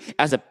through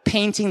as a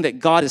painting that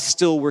God is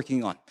still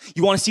working on.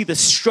 You want to see the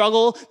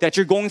struggle that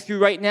you're going through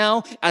right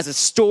now as a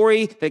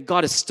story that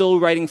God is still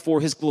writing for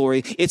his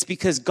glory. It's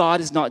because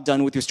God is not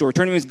done with your story.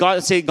 Turn to God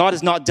and say, God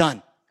is not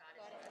done.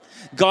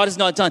 God is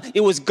not done.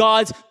 It was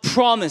God's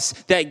promise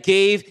that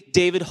gave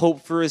David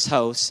hope for his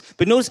house.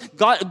 But notice,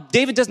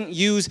 David doesn't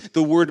use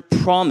the word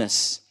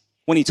promise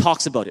when he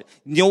talks about it.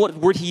 You know what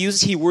word he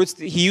uses? He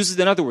uses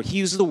another word. He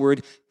uses the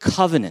word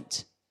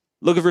covenant.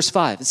 Look at verse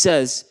 5. It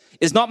says,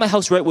 "Is not my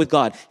house right with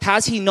God?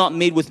 Has he not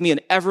made with me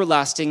an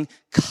everlasting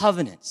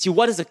covenant?" See,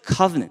 what is a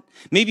covenant?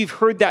 Maybe you've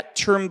heard that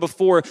term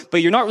before,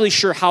 but you're not really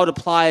sure how it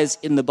applies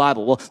in the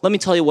Bible. Well, let me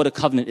tell you what a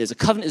covenant is. A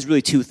covenant is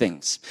really two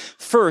things.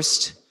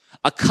 First,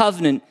 a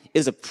covenant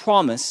is a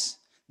promise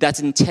that's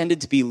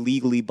intended to be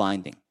legally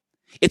binding.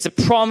 It's a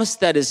promise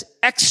that is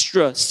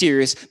extra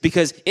serious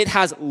because it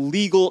has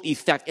legal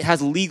effect. It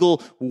has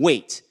legal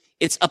weight.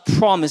 It's a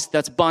promise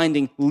that's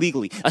binding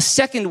legally. A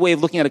second way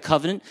of looking at a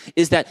covenant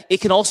is that it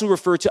can also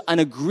refer to an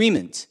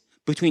agreement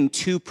between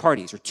two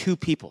parties or two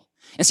people.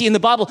 And see, in the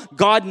Bible,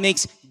 God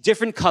makes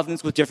different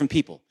covenants with different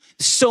people.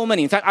 So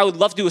many. In fact, I would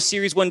love to do a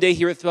series one day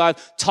here at Thrive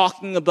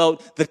talking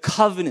about the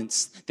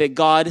covenants that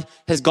God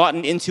has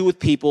gotten into with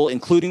people,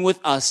 including with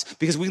us,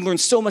 because we learn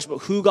so much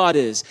about who God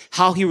is,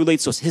 how he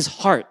relates to us, his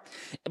heart.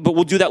 But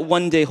we'll do that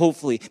one day,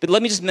 hopefully. But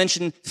let me just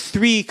mention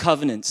 3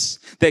 covenants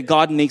that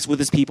God makes with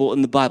his people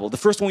in the Bible. The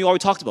first one we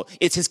already talked about.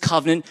 It's his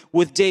covenant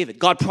with David.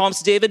 God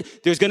promised David,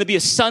 there's going to be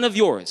a son of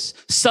yours,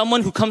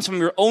 someone who comes from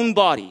your own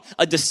body,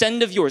 a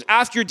descendant of yours,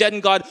 after you're dead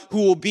in God,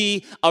 who will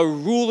be a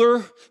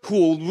ruler, who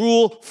will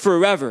rule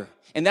forever.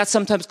 And that's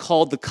sometimes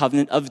called the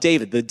covenant of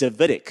David, the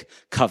Davidic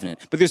covenant.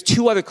 But there's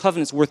 2 other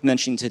covenants worth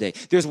mentioning today.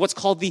 There's what's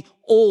called the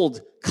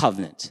Old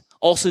Covenant,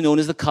 also known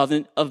as the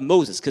covenant of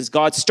Moses, because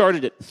God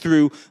started it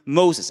through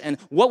Moses. And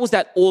what was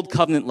that Old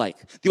Covenant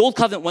like? The Old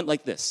Covenant went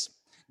like this.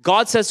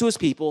 God says to his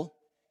people,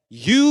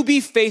 you be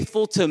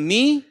faithful to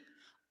me,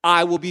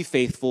 I will be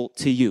faithful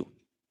to you.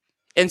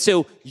 And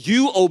so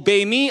you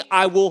obey me,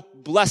 I will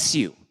bless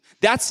you.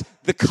 That's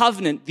the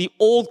covenant, the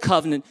old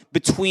covenant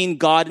between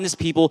God and his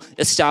people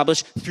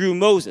established through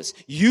Moses.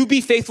 You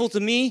be faithful to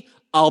me,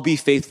 I'll be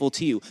faithful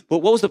to you. But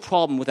what was the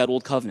problem with that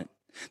old covenant?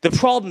 The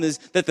problem is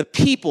that the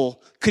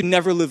people could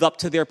never live up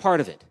to their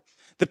part of it.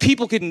 The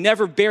people could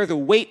never bear the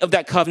weight of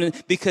that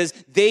covenant because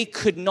they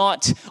could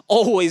not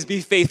always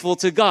be faithful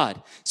to God.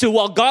 So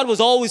while God was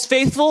always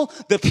faithful,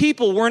 the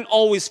people weren't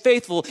always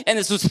faithful. And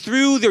it was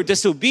through their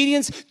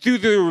disobedience, through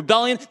their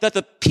rebellion, that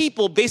the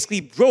people basically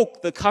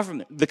broke the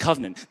covenant.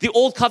 The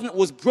old covenant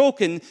was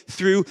broken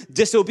through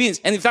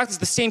disobedience. And in fact,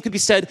 the same could be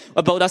said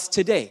about us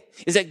today,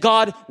 is that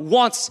God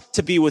wants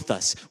to be with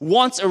us,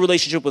 wants a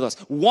relationship with us,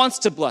 wants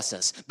to bless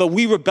us. But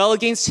we rebel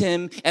against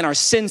him and our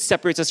sin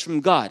separates us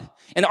from God.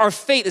 And our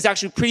fate is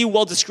actually pretty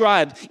well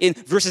described in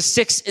verses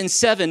 6 and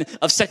 7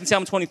 of 2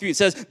 Samuel 23. It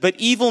says, but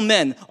evil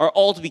men are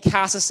all to be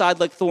cast aside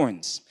like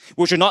thorns,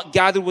 which are not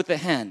gathered with the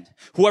hand.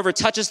 Whoever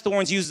touches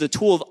thorns uses a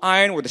tool of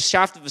iron or the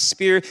shaft of a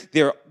spear.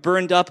 They are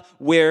burned up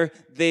where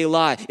they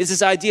lie. It's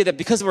this idea that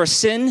because of our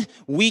sin,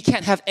 we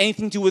can't have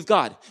anything to do with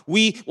God.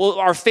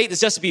 Our fate is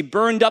just to be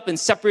burned up and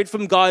separated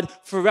from God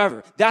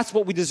forever. That's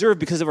what we deserve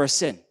because of our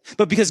sin.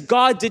 But because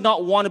God did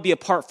not want to be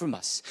apart from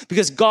us,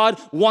 because God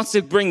wants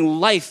to bring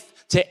life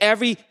to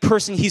every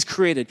person he's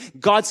created,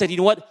 God said, you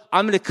know what?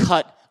 I'm going to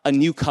cut a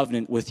new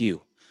covenant with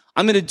you.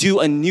 I'm going to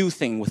do a new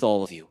thing with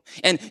all of you.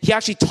 And he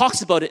actually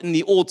talks about it in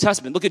the Old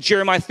Testament. Look at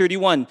Jeremiah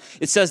 31.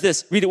 It says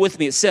this. Read it with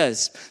me. It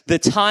says, the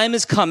time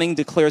is coming,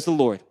 declares the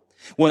Lord,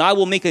 when I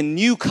will make a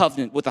new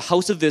covenant with the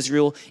house of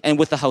Israel and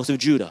with the house of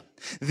Judah.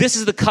 This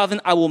is the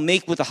covenant I will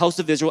make with the house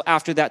of Israel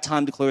after that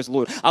time, declares the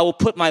Lord. I will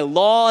put my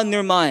law in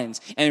their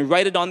minds and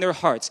write it on their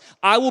hearts.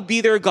 I will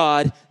be their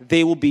God.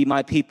 They will be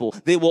my people.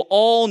 They will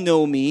all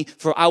know me,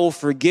 for I will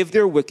forgive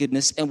their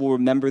wickedness and will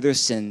remember their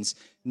sins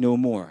no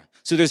more.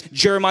 So there's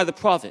Jeremiah the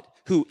prophet,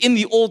 who in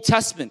the Old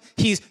Testament,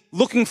 he's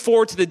looking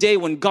forward to the day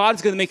when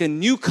God's going to make a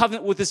new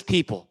covenant with his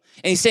people.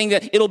 And he's saying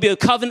that it'll be a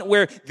covenant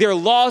where their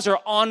laws are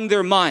on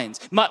their minds.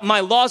 My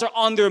laws are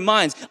on their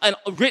minds and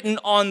written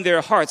on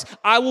their hearts.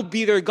 I will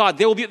be their God.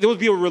 There will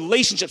be a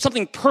relationship,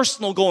 something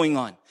personal going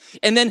on.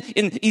 And then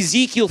in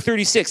Ezekiel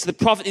 36, the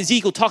prophet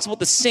Ezekiel talks about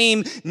the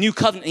same new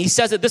covenant. And he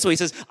says it this way. He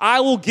says,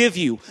 I will give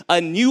you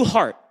a new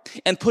heart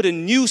and put a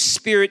new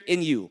spirit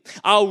in you.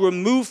 I'll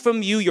remove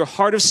from you your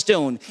heart of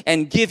stone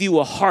and give you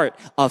a heart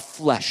of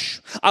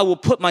flesh. I will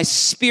put my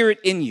spirit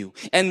in you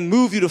and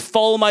move you to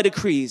follow my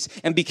decrees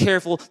and be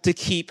careful to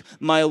keep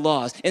my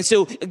laws. And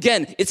so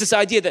again, it's this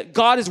idea that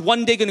God is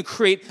one day going to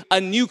create a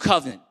new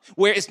covenant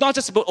where it's not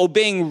just about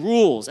obeying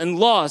rules and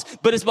laws,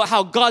 but it's about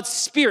how God's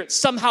spirit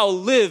somehow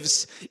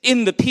lives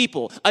in the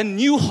people. A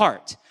new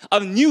heart, a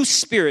new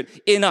spirit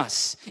in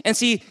us. And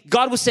see,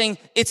 God was saying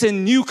it's a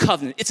new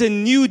covenant. It's a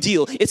new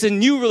deal. It's a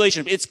new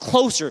relationship. It's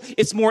closer.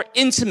 It's more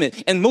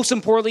intimate. And most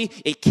importantly,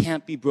 it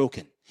can't be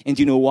broken. And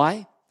do you know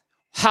why?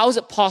 How is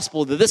it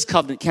possible that this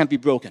covenant can't be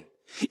broken?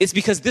 It's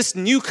because this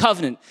new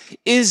covenant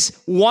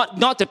is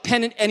not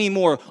dependent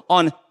anymore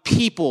on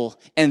people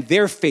and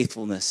their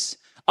faithfulness.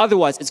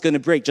 Otherwise, it's going to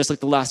break just like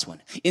the last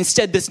one.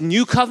 Instead, this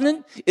new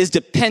covenant is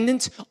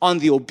dependent on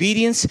the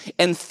obedience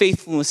and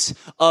faithfulness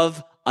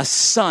of a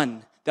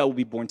son that will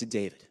be born to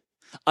David.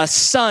 A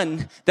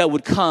son that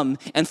would come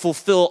and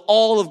fulfill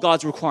all of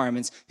God's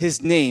requirements.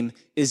 His name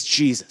is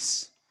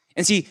Jesus.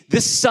 And see,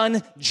 this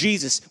son,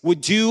 Jesus,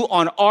 would do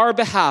on our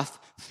behalf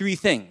 3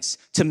 things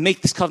to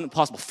make this covenant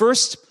possible.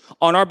 First,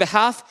 on our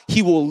behalf,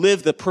 he will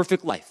live the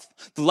perfect life.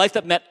 The life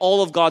that met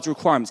all of God's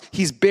requirements.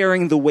 He's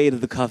bearing the weight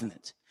of the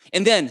covenant.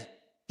 And then,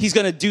 he's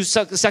going to do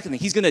the second thing.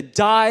 He's going to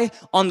die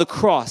on the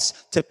cross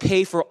to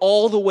pay for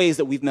all the ways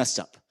that we've messed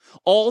up.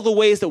 All the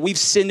ways that we've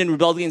sinned and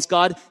rebelled against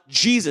God,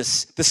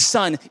 Jesus, the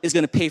Son, is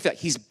going to pay for that.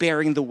 He's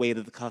bearing the weight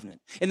of the covenant.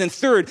 And then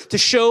third, to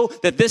show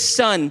that this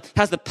Son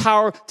has the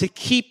power to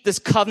keep this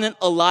covenant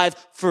alive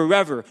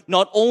forever.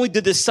 Not only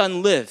did this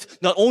Son live,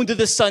 not only did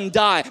this Son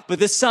die, but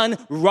this Son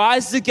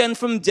rises again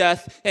from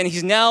death, and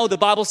he's now, the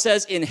Bible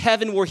says, in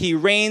heaven where he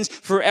reigns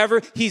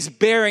forever. He's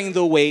bearing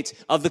the weight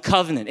of the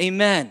covenant.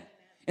 Amen.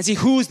 And see,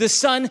 who's the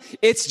Son?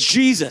 It's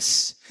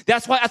Jesus.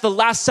 That's why at the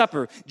Last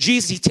Supper,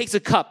 Jesus, he takes a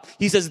cup.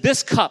 He says,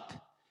 this cup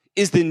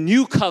is the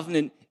new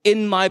covenant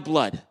in my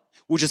blood,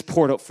 which is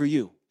poured out for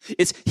you.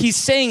 He's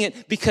saying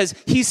it because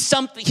he's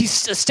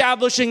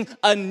establishing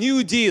a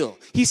new deal.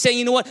 He's saying,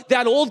 you know what?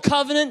 That old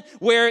covenant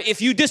where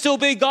if you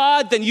disobey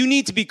God, then you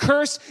need to be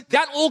cursed.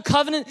 That old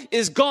covenant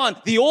is gone.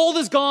 The old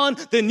is gone.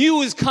 The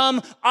new has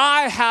come.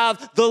 I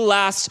have the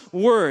last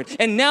word.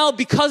 And now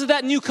because of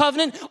that new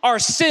covenant, our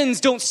sins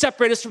don't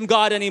separate us from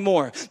God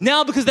anymore.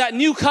 Now because of that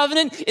new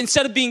covenant,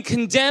 instead of being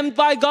condemned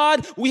by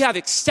God, we have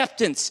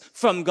acceptance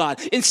from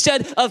God.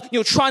 Instead of,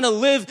 trying to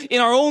live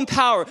in our own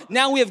power,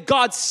 now we have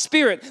God's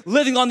Spirit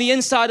living on the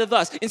inside of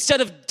us. Instead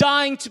of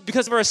dying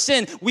because of our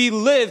sin, we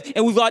live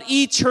and we've got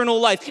eternal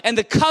life. And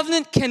the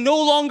covenant can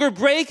no longer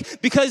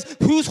break because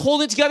who's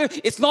holding it together?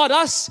 It's not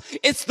us.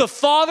 It's the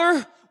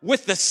Father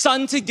with the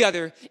Son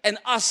together and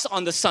us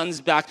on the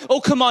Son's back.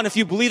 Oh, come on. If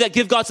you believe that,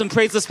 give God some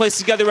praise. Let's place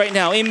together right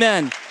now.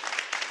 Amen.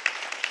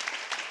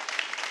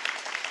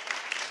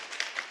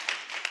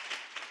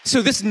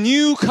 So this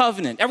new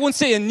covenant, everyone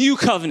say a new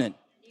covenant.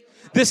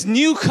 This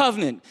new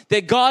covenant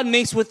that God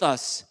makes with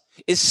us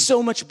is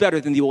so much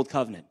better than the old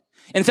covenant.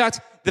 In fact,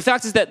 the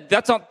fact is that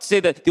that's not to say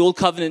that the old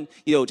covenant,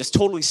 just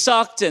totally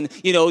sucked and,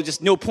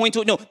 just no point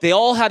to it. No, they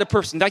all had a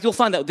purpose. In fact, you'll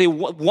find that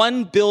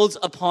one builds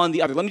upon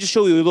the other. Let me just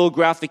show you a little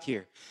graphic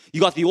here.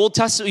 You got the Old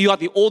Testament, you got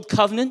the old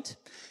covenant,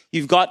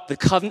 you've got the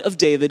covenant of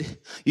David,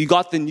 you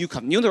got the new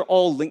covenant. They're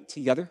all linked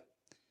together.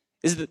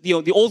 Is that,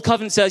 the old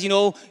covenant says,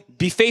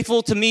 be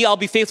faithful to me, I'll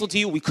be faithful to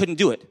you. We couldn't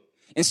do it.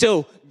 And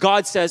so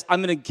God says,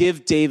 I'm going to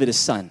give David a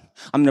son.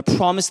 I'm going to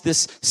promise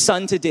this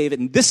son to David,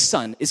 and this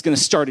son is going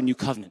to start a new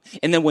covenant.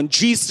 And then when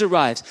Jesus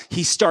arrives,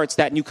 he starts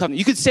that new covenant.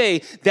 You could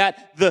say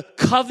that the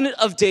covenant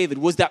of David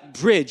was that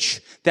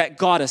bridge that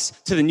got us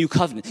to the new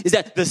covenant. Is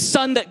that the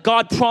son that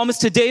God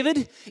promised to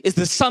David is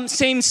the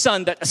same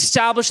son that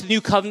established the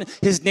new covenant.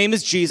 His name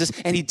is Jesus,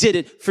 and he did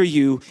it for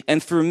you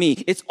and for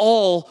me. It's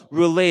all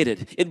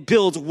related. It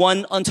builds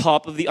one on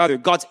top of the other.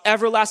 God's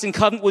everlasting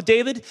covenant with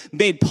David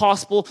made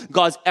possible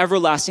God's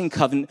everlasting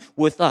covenant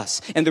with us.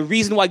 And the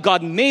reason why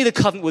God made a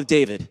covenant with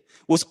David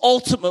was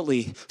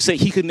ultimately so that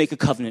he could make a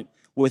covenant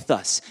with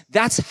us.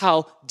 That's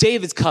how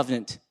David's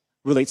covenant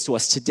relates to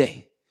us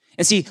today.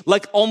 And see,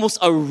 like almost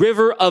a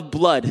river of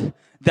blood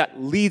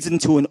that leads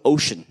into an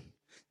ocean,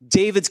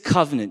 David's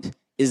covenant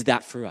is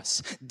that for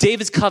us.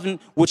 David's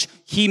covenant, which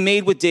he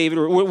made with David,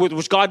 or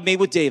which God made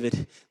with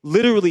David,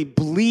 literally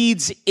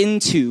bleeds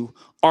into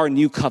our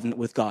new covenant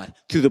with God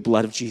through the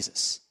blood of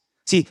Jesus.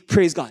 See,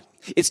 praise God.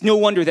 It's no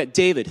wonder that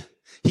David,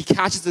 he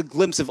catches a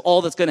glimpse of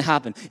all that's going to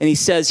happen. And he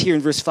says here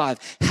in verse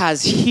 5,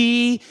 has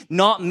he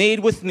not made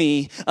with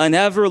me an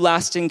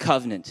everlasting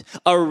covenant,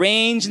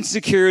 arranged and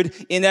secured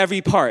in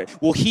every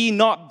part? Will he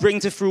not bring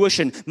to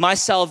fruition my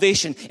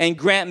salvation and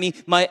grant me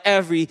my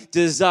every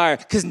desire?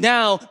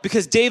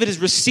 Because David has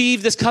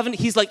received this covenant,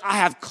 he's like, I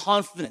have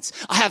confidence.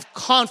 I have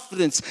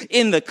confidence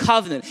in the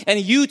covenant. And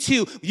you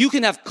too, you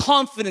can have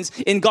confidence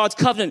in God's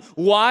covenant.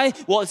 Why?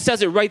 Well, it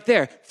says it right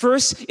there.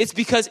 First, it's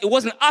because it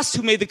wasn't us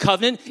who made the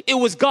covenant. It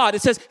was God.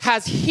 It says,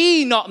 has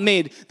he not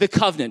made the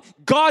covenant?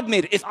 God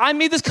made it. If I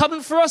made this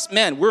covenant for us,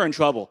 man, we're in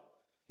trouble.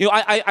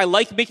 I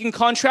like making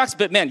contracts,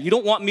 but man, you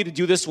don't want me to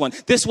do this one.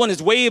 This one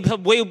is way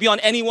beyond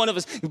any one of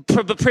us.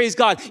 But praise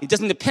God, it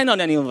doesn't depend on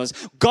any of us.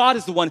 God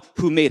is the one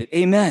who made it.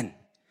 Amen.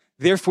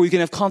 Therefore, you can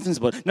have confidence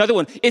about it. Another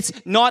one, it's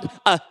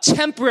not a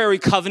temporary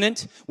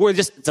covenant where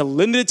it's a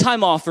limited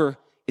time offer.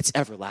 It's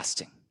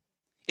everlasting.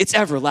 It's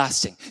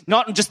everlasting.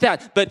 Not just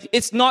that, but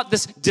it's not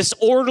this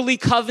disorderly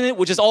covenant,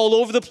 which is all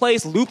over the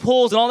place,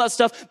 loopholes and all that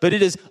stuff, but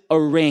it is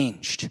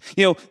arranged.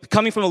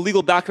 Coming from a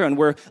legal background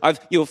where I've,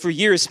 for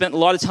years spent a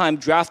lot of time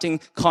drafting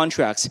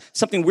contracts.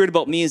 Something weird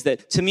about me is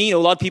that to me, a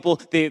lot of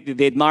people, they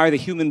admire the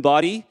human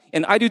body,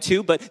 and I do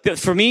too, but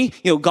for me,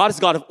 God is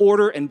a God of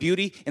order and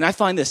beauty, and I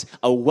find this,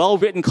 a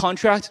well-written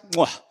contract,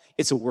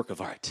 it's a work of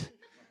art.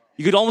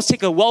 You could almost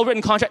take a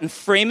well-written contract and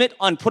frame it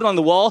put it on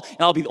the wall,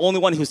 and I'll be the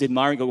only one who's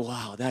admiring, go,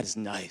 wow, that is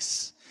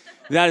nice.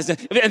 That is,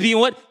 and you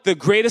know what? The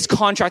greatest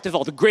contract of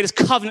all, the greatest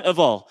covenant of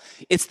all,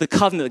 it's the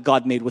covenant that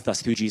God made with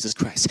us through Jesus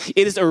Christ.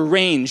 It is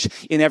arranged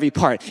in every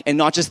part. And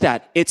not just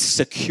that, it's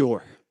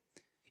secure.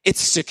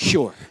 It's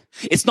secure.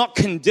 It's not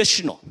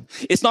conditional.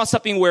 It's not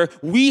something where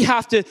we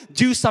have to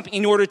do something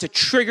in order to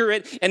trigger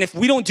it. And if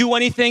we don't do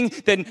anything,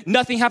 then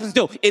nothing happens.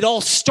 No, it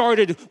all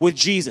started with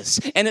Jesus.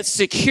 And it's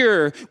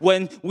secure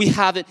when we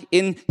have it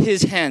in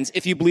his hands.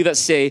 If you believe that,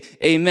 say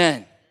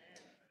amen.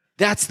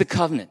 That's the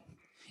covenant.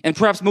 And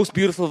perhaps most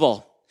beautiful of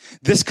all,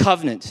 this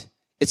covenant,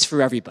 it's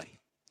for everybody.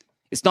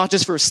 It's not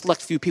just for a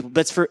select few people,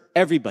 but it's for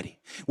everybody.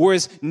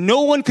 Whereas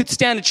no one could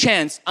stand a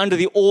chance under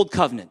the old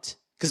covenant,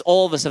 because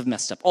all of us have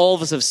messed up. All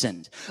of us have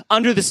sinned.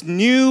 Under this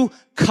new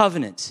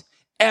covenant,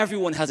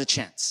 everyone has a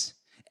chance.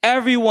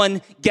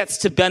 Everyone gets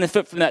to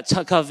benefit from that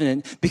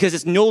covenant because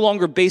it's no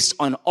longer based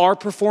on our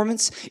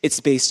performance. It's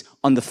based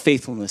on the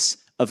faithfulness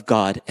of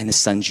God and his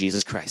son,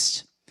 Jesus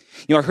Christ.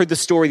 I heard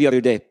this story the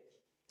other day.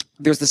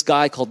 There's this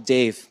guy called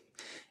Dave.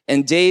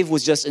 And Dave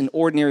was just an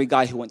ordinary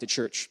guy who went to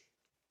church.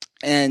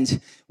 And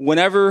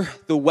whenever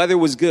the weather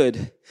was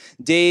good,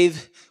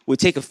 Dave would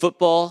take a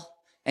football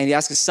and he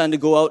asked his son to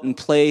go out and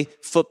play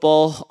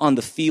football on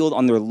the field,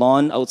 on their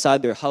lawn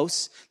outside their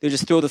house. They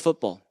just throw the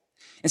football.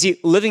 And see,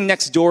 living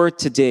next door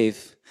to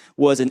Dave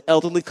was an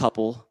elderly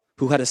couple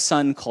who had a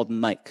son called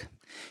Mike.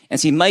 And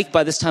see, Mike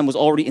by this time was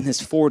already in his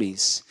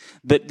 40s.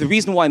 But the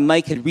reason why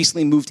Mike had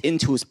recently moved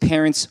into his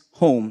parents'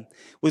 home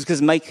was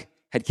because Mike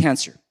had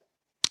cancer.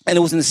 And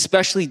it was an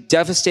especially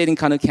devastating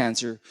kind of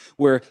cancer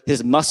where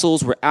his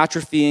muscles were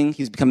atrophying.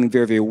 He was becoming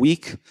very, very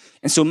weak.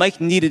 And so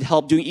Mike needed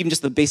help doing even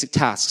just the basic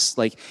tasks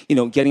like,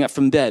 getting up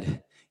from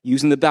bed,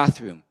 using the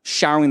bathroom,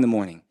 showering in the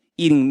morning,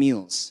 eating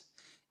meals.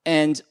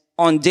 And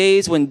on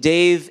days when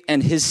Dave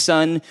and his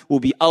son will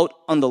be out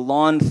on the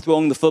lawn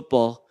throwing the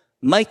football,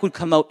 Mike would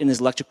come out in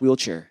his electric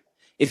wheelchair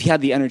if he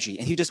had the energy,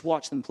 and he'd just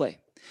watch them play.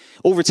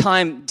 Over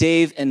time,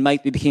 Dave and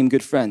Mike, they became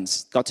good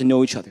friends, got to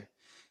know each other.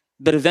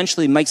 But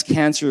eventually, Mike's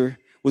cancer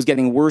was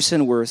getting worse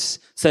and worse,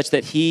 such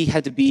that he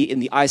had to be in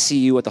the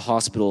ICU at the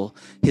hospital.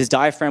 His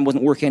diaphragm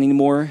wasn't working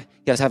anymore.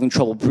 He was having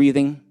trouble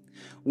breathing.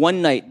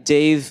 One night,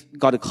 Dave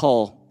got a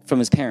call from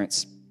his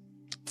parents,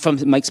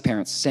 from Mike's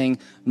parents, saying,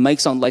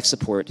 Mike's on life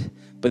support,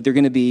 but they're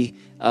going to be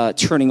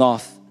turning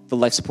off the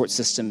life support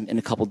system in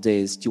a couple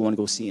days. Do you want to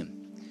go see him?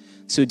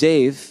 So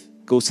Dave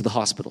goes to the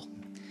hospital.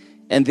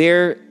 And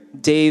there,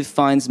 Dave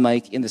finds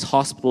Mike in this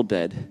hospital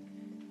bed,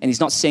 and he's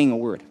not saying a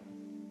word.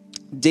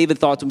 David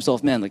thought to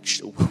himself, man,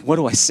 what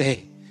do I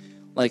say?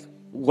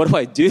 What do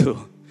I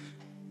do?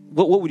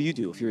 What would you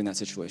do if you're in that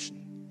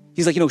situation?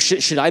 He's like,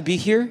 should I be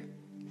here?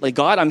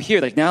 God, I'm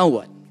here. Now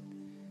what?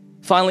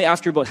 Finally,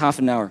 after about half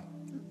an hour,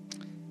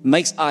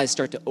 Mike's eyes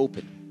start to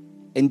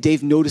open, and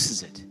Dave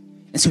notices it.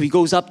 And so he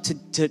goes up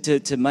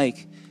to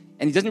Mike,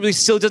 and he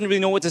still doesn't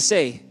really know what to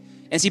say.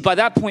 And see, by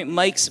that point,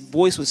 Mike's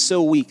voice was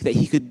so weak that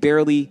he could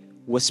barely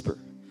whisper.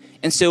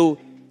 And so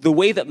the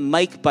way that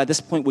Mike, by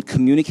this point, would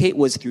communicate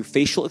was through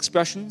facial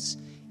expressions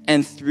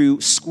and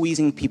through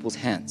squeezing people's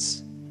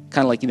hands.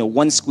 Kind of like,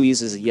 one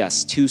squeeze is a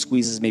yes, two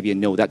squeezes maybe a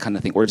no, that kind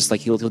of thing. Or just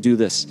he'll do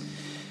this.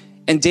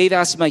 And Dave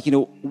asked Mike,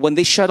 when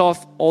they shut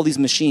off all these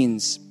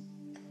machines,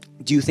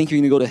 do you think you're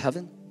going to go to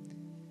heaven?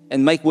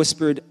 And Mike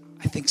whispered,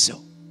 I think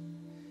so.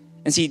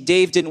 And see,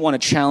 Dave didn't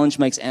want to challenge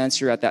Mike's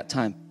answer at that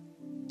time.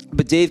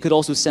 But Dave could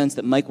also sense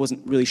that Mike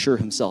wasn't really sure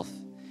himself.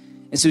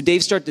 And so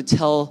Dave started to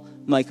tell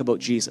Mike about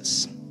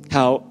Jesus,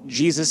 how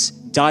Jesus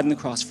died on the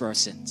cross for our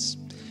sins,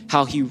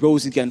 how he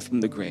rose again from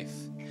the grave,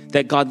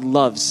 that God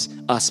loves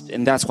us,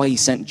 and that's why he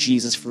sent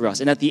Jesus for us.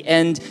 And at the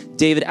end,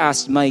 David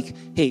asked Mike,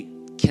 hey,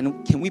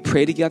 can we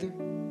pray together?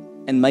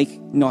 And Mike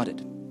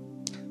nodded.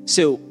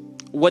 So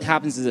what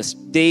happens is this.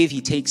 Dave,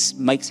 he takes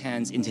Mike's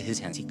hands into his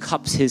hands. He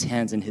cups his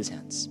hands in his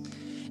hands.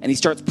 And he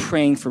starts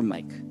praying for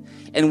Mike.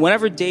 And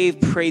whenever Dave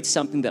prayed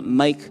something that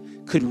Mike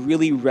could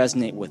really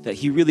resonate with, that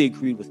he really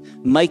agreed with,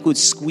 Mike would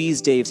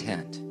squeeze Dave's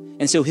hand.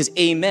 And so his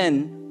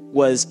amen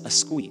was a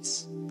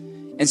squeeze.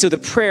 And so the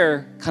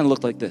prayer kind of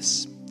looked like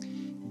this.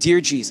 Dear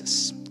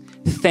Jesus,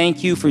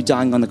 thank you for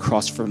dying on the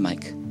cross for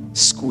Mike.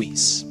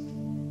 Squeeze.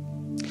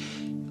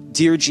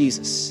 Dear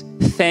Jesus,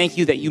 thank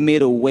you that you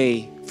made a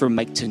way for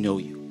Mike to know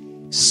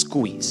you.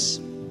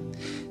 Squeeze.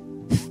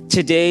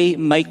 Today,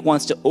 Mike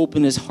wants to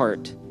open his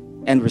heart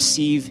and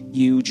receive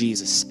you,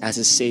 Jesus, as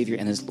his Savior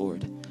and his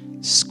Lord.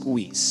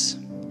 Squeeze.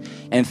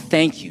 And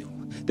thank you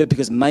that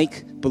because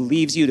Mike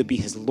believes you to be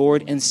his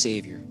Lord and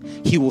Savior,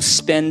 he will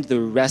spend the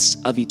rest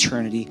of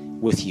eternity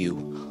with you.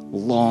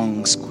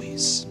 Long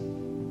squeeze.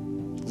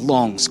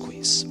 Long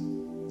squeeze.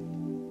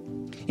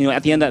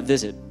 At the end of that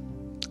visit,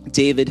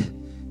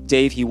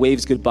 Dave, he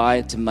waves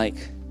goodbye to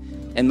Mike.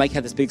 And Mike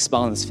had this big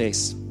smile on his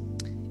face.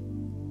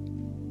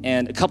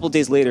 And a couple of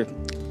days later,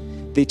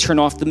 they turn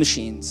off the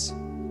machines.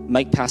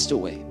 Mike passed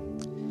away.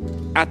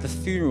 At the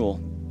funeral,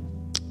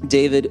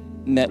 David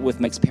met with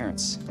Mike's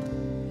parents.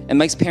 And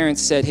Mike's parents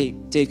said, hey,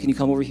 Dave, can you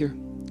come over here?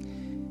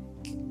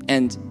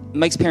 And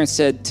Mike's parents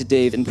said to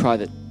Dave in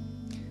private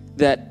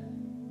that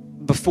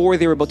before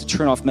they were about to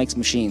turn off Mike's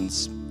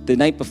machines, the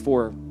night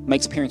before,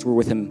 Mike's parents were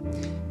with him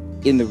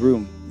in the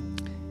room.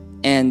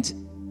 And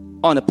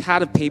on a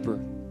pad of paper,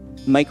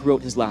 Mike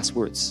wrote his last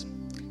words.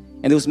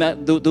 And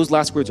those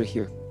last words are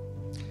here.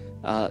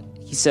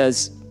 He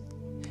says,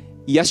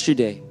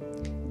 yesterday,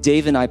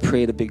 Dave and I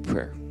prayed a big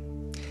prayer.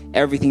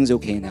 Everything's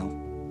okay now.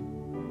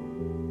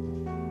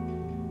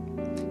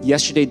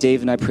 Yesterday,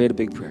 Dave and I prayed a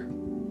big prayer.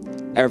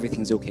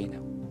 Everything's okay now.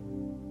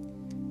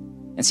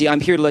 And see, I'm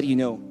here to let you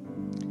know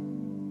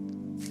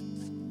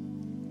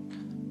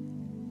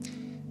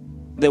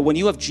that when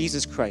you have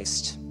Jesus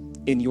Christ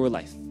in your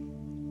life,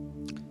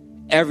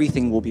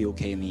 everything will be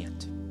okay in the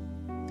end.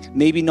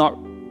 Maybe not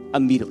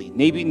immediately,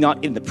 maybe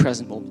not in the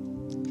present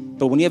moment,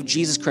 but when you have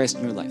Jesus Christ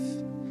in your life,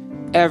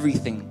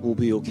 everything will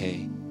be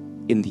okay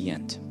in the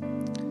end.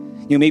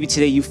 Maybe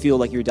today you feel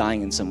like you're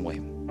dying in some way.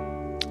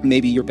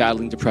 Maybe you're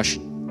battling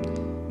depression.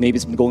 Maybe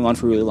it's been going on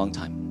for a really long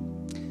time.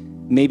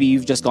 Maybe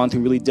you've just gone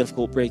through a really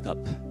difficult breakup.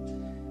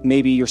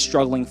 Maybe you're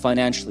struggling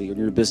financially in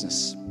your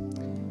business.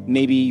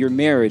 Maybe your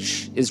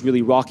marriage is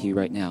really rocky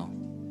right now.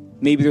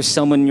 Maybe there's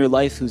someone in your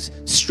life who's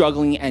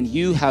struggling and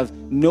you have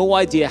no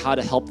idea how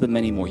to help them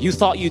anymore. You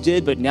thought you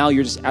did, but now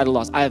you're just at a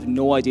loss. I have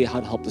no idea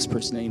how to help this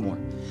person anymore.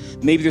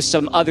 Maybe there's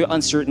some other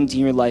uncertainty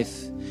in your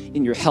life,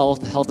 in your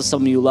health, the health of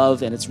someone you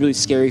love, and it's really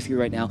scary for you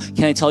right now.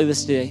 Can I tell you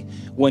this today?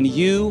 When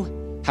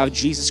you have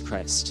Jesus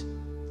Christ,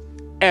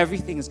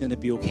 everything is going to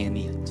be okay in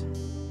the end.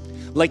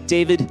 Like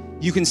David,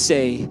 you can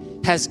say,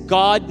 has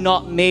God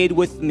not made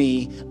with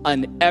me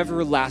an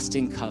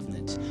everlasting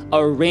covenant,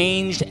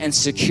 arranged and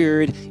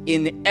secured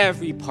in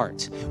every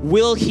part?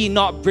 Will he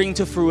not bring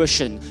to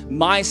fruition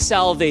my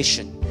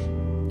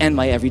salvation and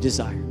my every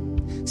desire?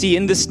 See,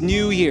 in this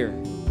new year,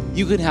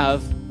 you could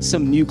have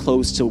some new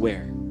clothes to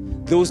wear.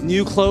 Those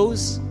new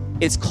clothes,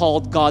 it's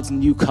called God's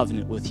new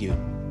covenant with you.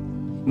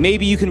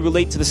 Maybe you can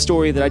relate to the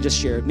story that I just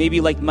shared.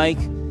 Maybe like Mike,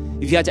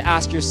 if you had to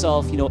ask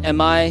yourself,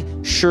 am I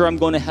sure I'm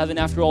going to heaven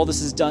after all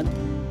this is done?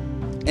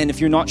 And if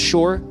you're not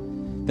sure,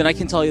 then I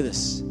can tell you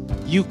this.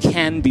 You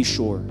can be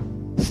sure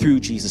through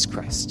Jesus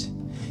Christ.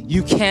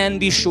 You can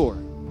be sure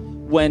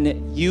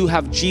when you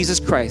have Jesus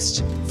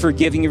Christ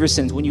forgiving your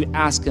sins, when you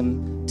ask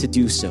him to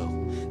do so.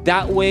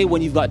 That way,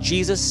 when you've got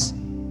Jesus,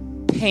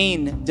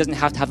 pain doesn't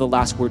have to have the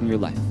last word in your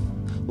life.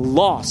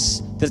 Loss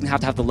doesn't have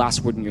to have the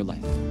last word in your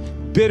life.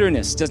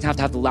 Bitterness doesn't have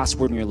to have the last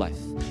word in your life.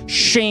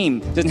 Shame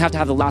doesn't have to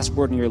have the last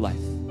word in your life.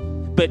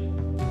 But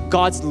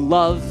God's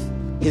love,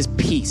 his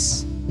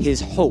peace, his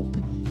hope,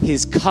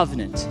 his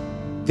covenant,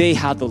 they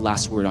have the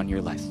last word on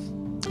your life.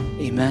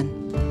 Amen.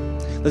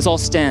 Let's all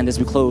stand as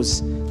we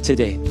close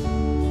today.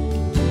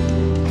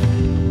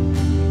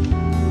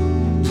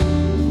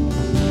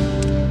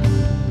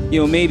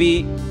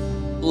 Maybe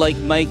like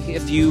Mike,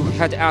 if you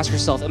had to ask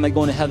yourself, am I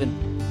going to heaven?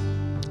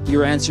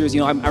 Your answer is,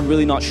 I'm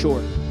really not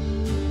sure.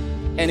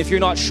 And if you're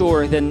not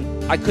sure,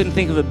 then I couldn't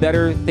think of a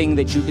better thing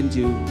that you can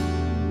do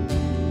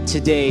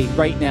today,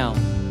 right now,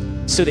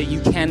 so that you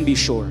can be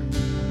sure.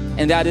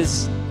 And that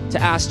is to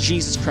ask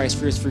Jesus Christ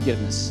for his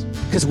forgiveness.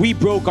 Because we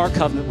broke our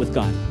covenant with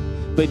God,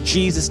 but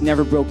Jesus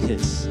never broke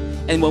his.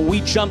 And when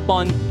we jump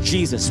on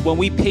Jesus, when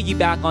we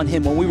piggyback on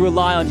him, when we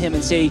rely on him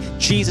and say,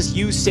 Jesus,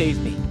 you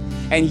save me,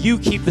 and you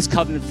keep this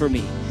covenant for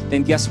me,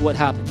 then guess what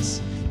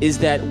happens? Is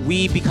that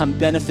we become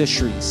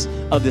beneficiaries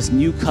of this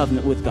new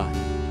covenant with God,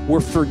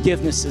 where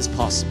forgiveness is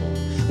possible,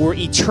 where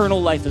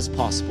eternal life is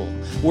possible,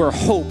 where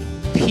hope,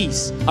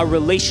 peace, a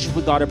relationship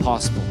with God are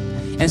possible.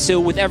 And so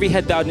with every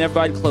head bowed and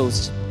every eye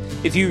closed,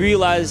 if you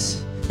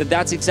realize that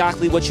that's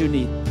exactly what you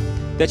need,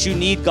 that you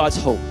need God's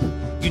hope,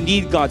 you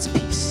need God's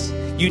peace,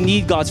 you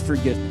need God's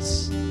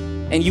forgiveness,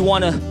 and you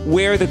want to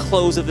wear the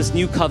clothes of this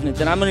new covenant,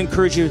 then I'm going to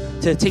encourage you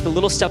to take a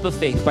little step of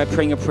faith by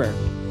praying a prayer.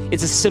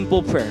 It's a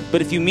simple prayer,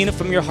 but if you mean it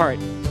from your heart,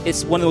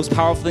 it's one of the most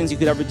powerful things you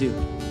could ever do.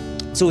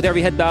 So with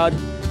every head bowed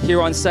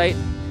here on site,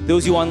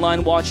 those of you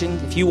online watching,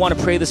 if you want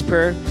to pray this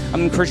prayer, I'm going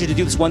to encourage you to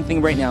do this one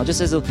thing right now,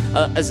 just as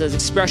an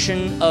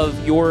expression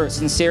of your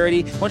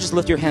sincerity. Why don't you just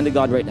lift your hand to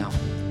God right now?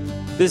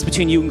 This is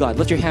between you and God.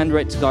 Lift your hand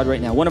right to God right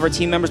now. One of our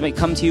team members might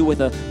come to you with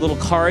a little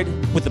card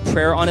with a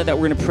prayer on it that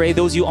we're going to pray.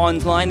 Those of you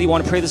online that you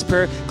want to pray this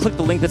prayer, click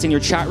the link that's in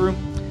your chat room,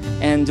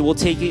 and it'll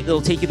take you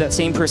that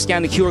same prayer.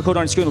 Scan the QR code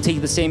on your screen, it'll take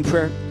you the same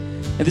prayer.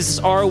 And this is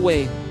our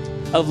way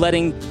of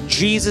letting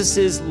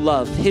Jesus'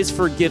 love, his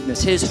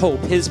forgiveness, his hope,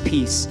 his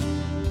peace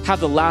have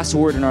the last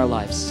word in our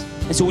lives.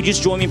 And so would you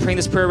just join me in praying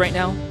this prayer right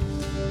now?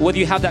 Whether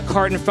you have that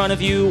card in front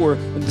of you or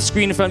the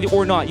screen in front of you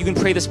or not, you can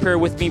pray this prayer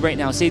with me right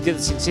now. Say,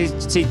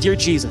 Dear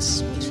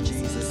Jesus,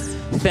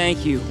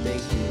 thank you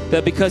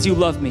that because you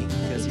love me,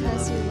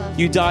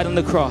 you died on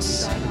the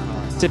cross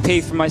to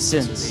pay for my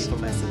sins.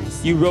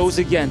 You rose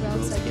again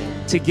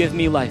to give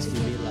me life.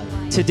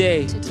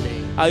 Today,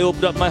 I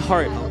open up my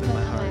heart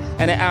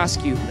and I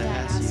ask you,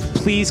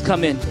 please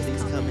come in.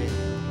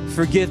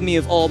 Forgive me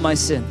of all my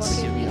sins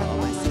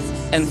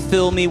and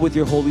fill me with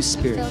your Holy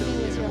Spirit.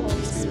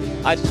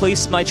 I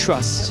place my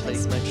trust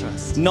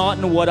not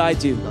in what I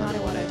do,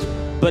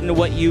 but in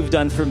what you've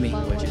done for me.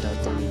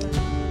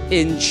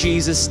 In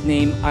Jesus'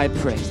 name I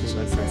pray.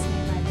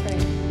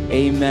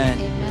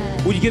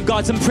 Amen. Would you give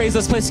God some praise?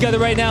 Let's play together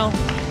right now.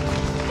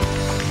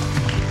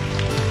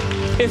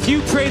 If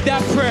you prayed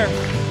that prayer,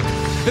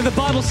 then the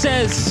Bible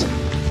says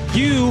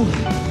you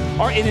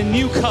are in a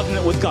new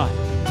covenant with God.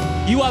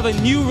 You have a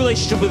new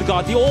relationship with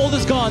God. The old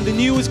is gone, the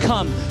new has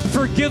come.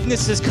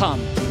 Forgiveness has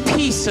come.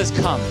 Peace has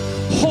come.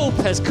 Hope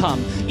has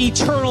come.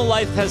 Eternal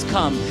life has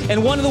come.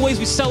 And one of the ways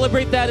we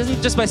celebrate that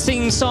isn't just by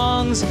singing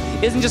songs,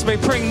 isn't just by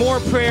praying more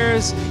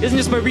prayers, isn't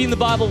just by reading the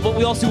Bible, but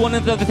we also do one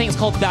of the other things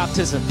called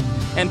baptism.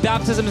 And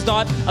baptism is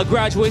not a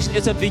graduation,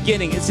 it's a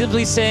beginning. It's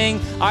simply saying,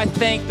 I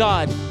thank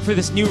God for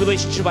this new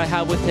relationship I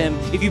have with him.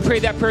 If you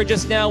prayed that prayer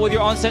just now, whether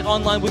you're on site,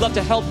 online, we'd love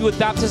to help you with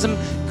baptism.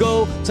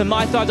 Go to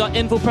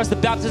mythought.info, press the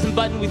baptism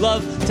button. We'd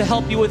love to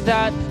help you with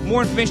that.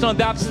 More information on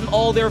baptism,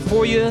 all there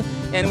for you.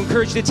 And we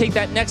encourage you to take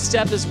that next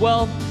step as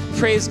well.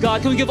 Praise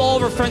God. Can we give all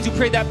of our friends who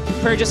prayed that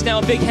prayer just now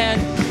a big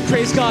hand?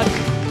 Praise God.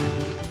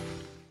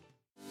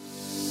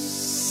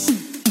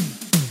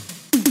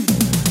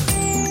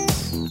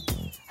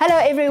 Hello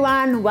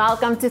everyone,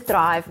 welcome to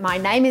Thrive. My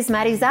name is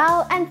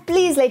Marizelle and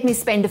please let me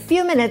spend a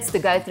few minutes to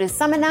go through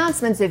some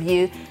announcements with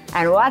you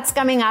and what's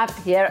coming up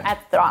here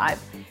at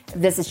Thrive. If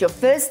this is your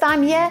first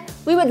time here,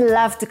 we would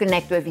love to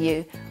connect with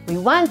you. We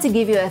want to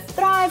give you a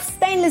Thrive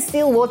stainless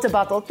steel water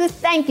bottle to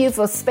thank you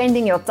for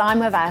spending your time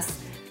with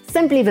us.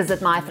 Simply visit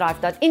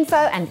mythrive.info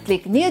and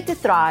click New to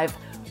Thrive.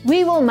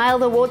 We will mail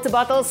the water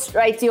bottle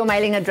straight to your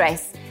mailing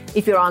address.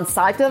 If you're on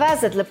site with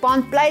us at Le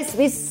Pont Place,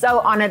 we're so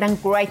honored and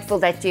grateful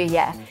that you're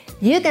here.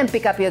 You can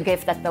pick up your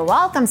gift at the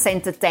Welcome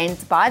Center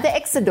tent by the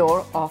exit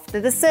door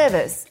after the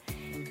service.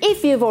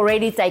 If you've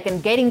already taken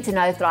Getting to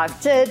Know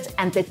Thrive Church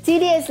and the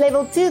TDS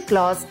Level 2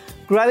 class,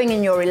 Growing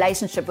in Your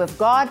Relationship with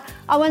God,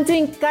 I want to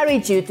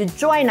encourage you to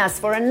join us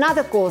for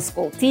another course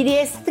called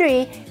TDS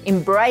 3,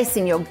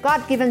 Embracing Your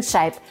God-Given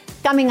Shape,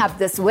 coming up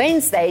this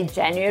Wednesday,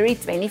 January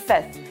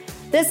 25th.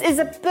 This is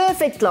a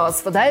perfect class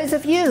for those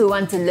of you who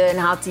want to learn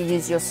how to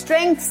use your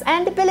strengths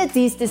and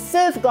abilities to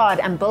serve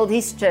God and build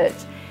His church.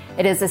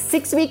 It is a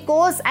 6-week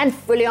course and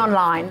fully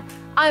online.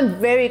 I'm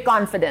very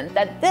confident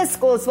that this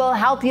course will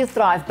help you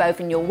thrive both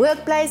in your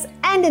workplace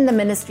and in the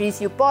ministries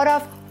you're part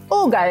of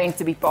or going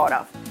to be part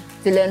of.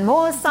 To learn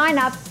more, sign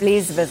up,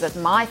 please visit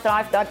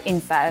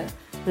mythrive.info.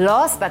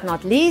 Last but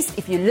not least,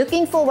 if you're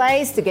looking for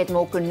ways to get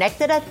more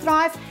connected at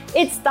Thrive,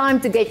 it's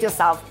time to get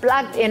yourself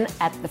plugged in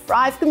at the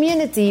Thrive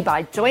community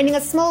by joining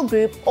a small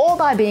group or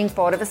by being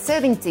part of a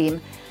serving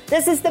team.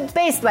 This is the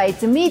best way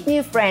to meet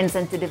new friends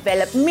and to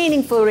develop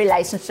meaningful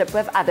relationships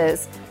with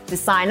others. To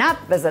sign up,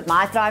 visit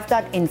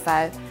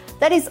mythrive.info.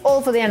 That is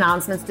all for the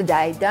announcements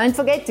today. Don't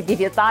forget to give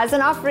your tithes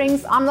and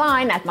offerings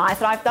online at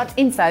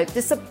mythrive.info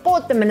to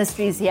support the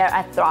ministries here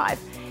at Thrive.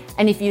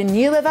 And if you're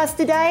new with us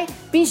today,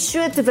 be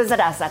sure to visit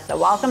us at the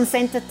Welcome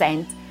Center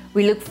tent.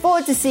 We look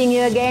forward to seeing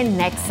you again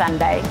next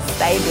Sunday.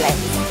 Stay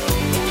blessed.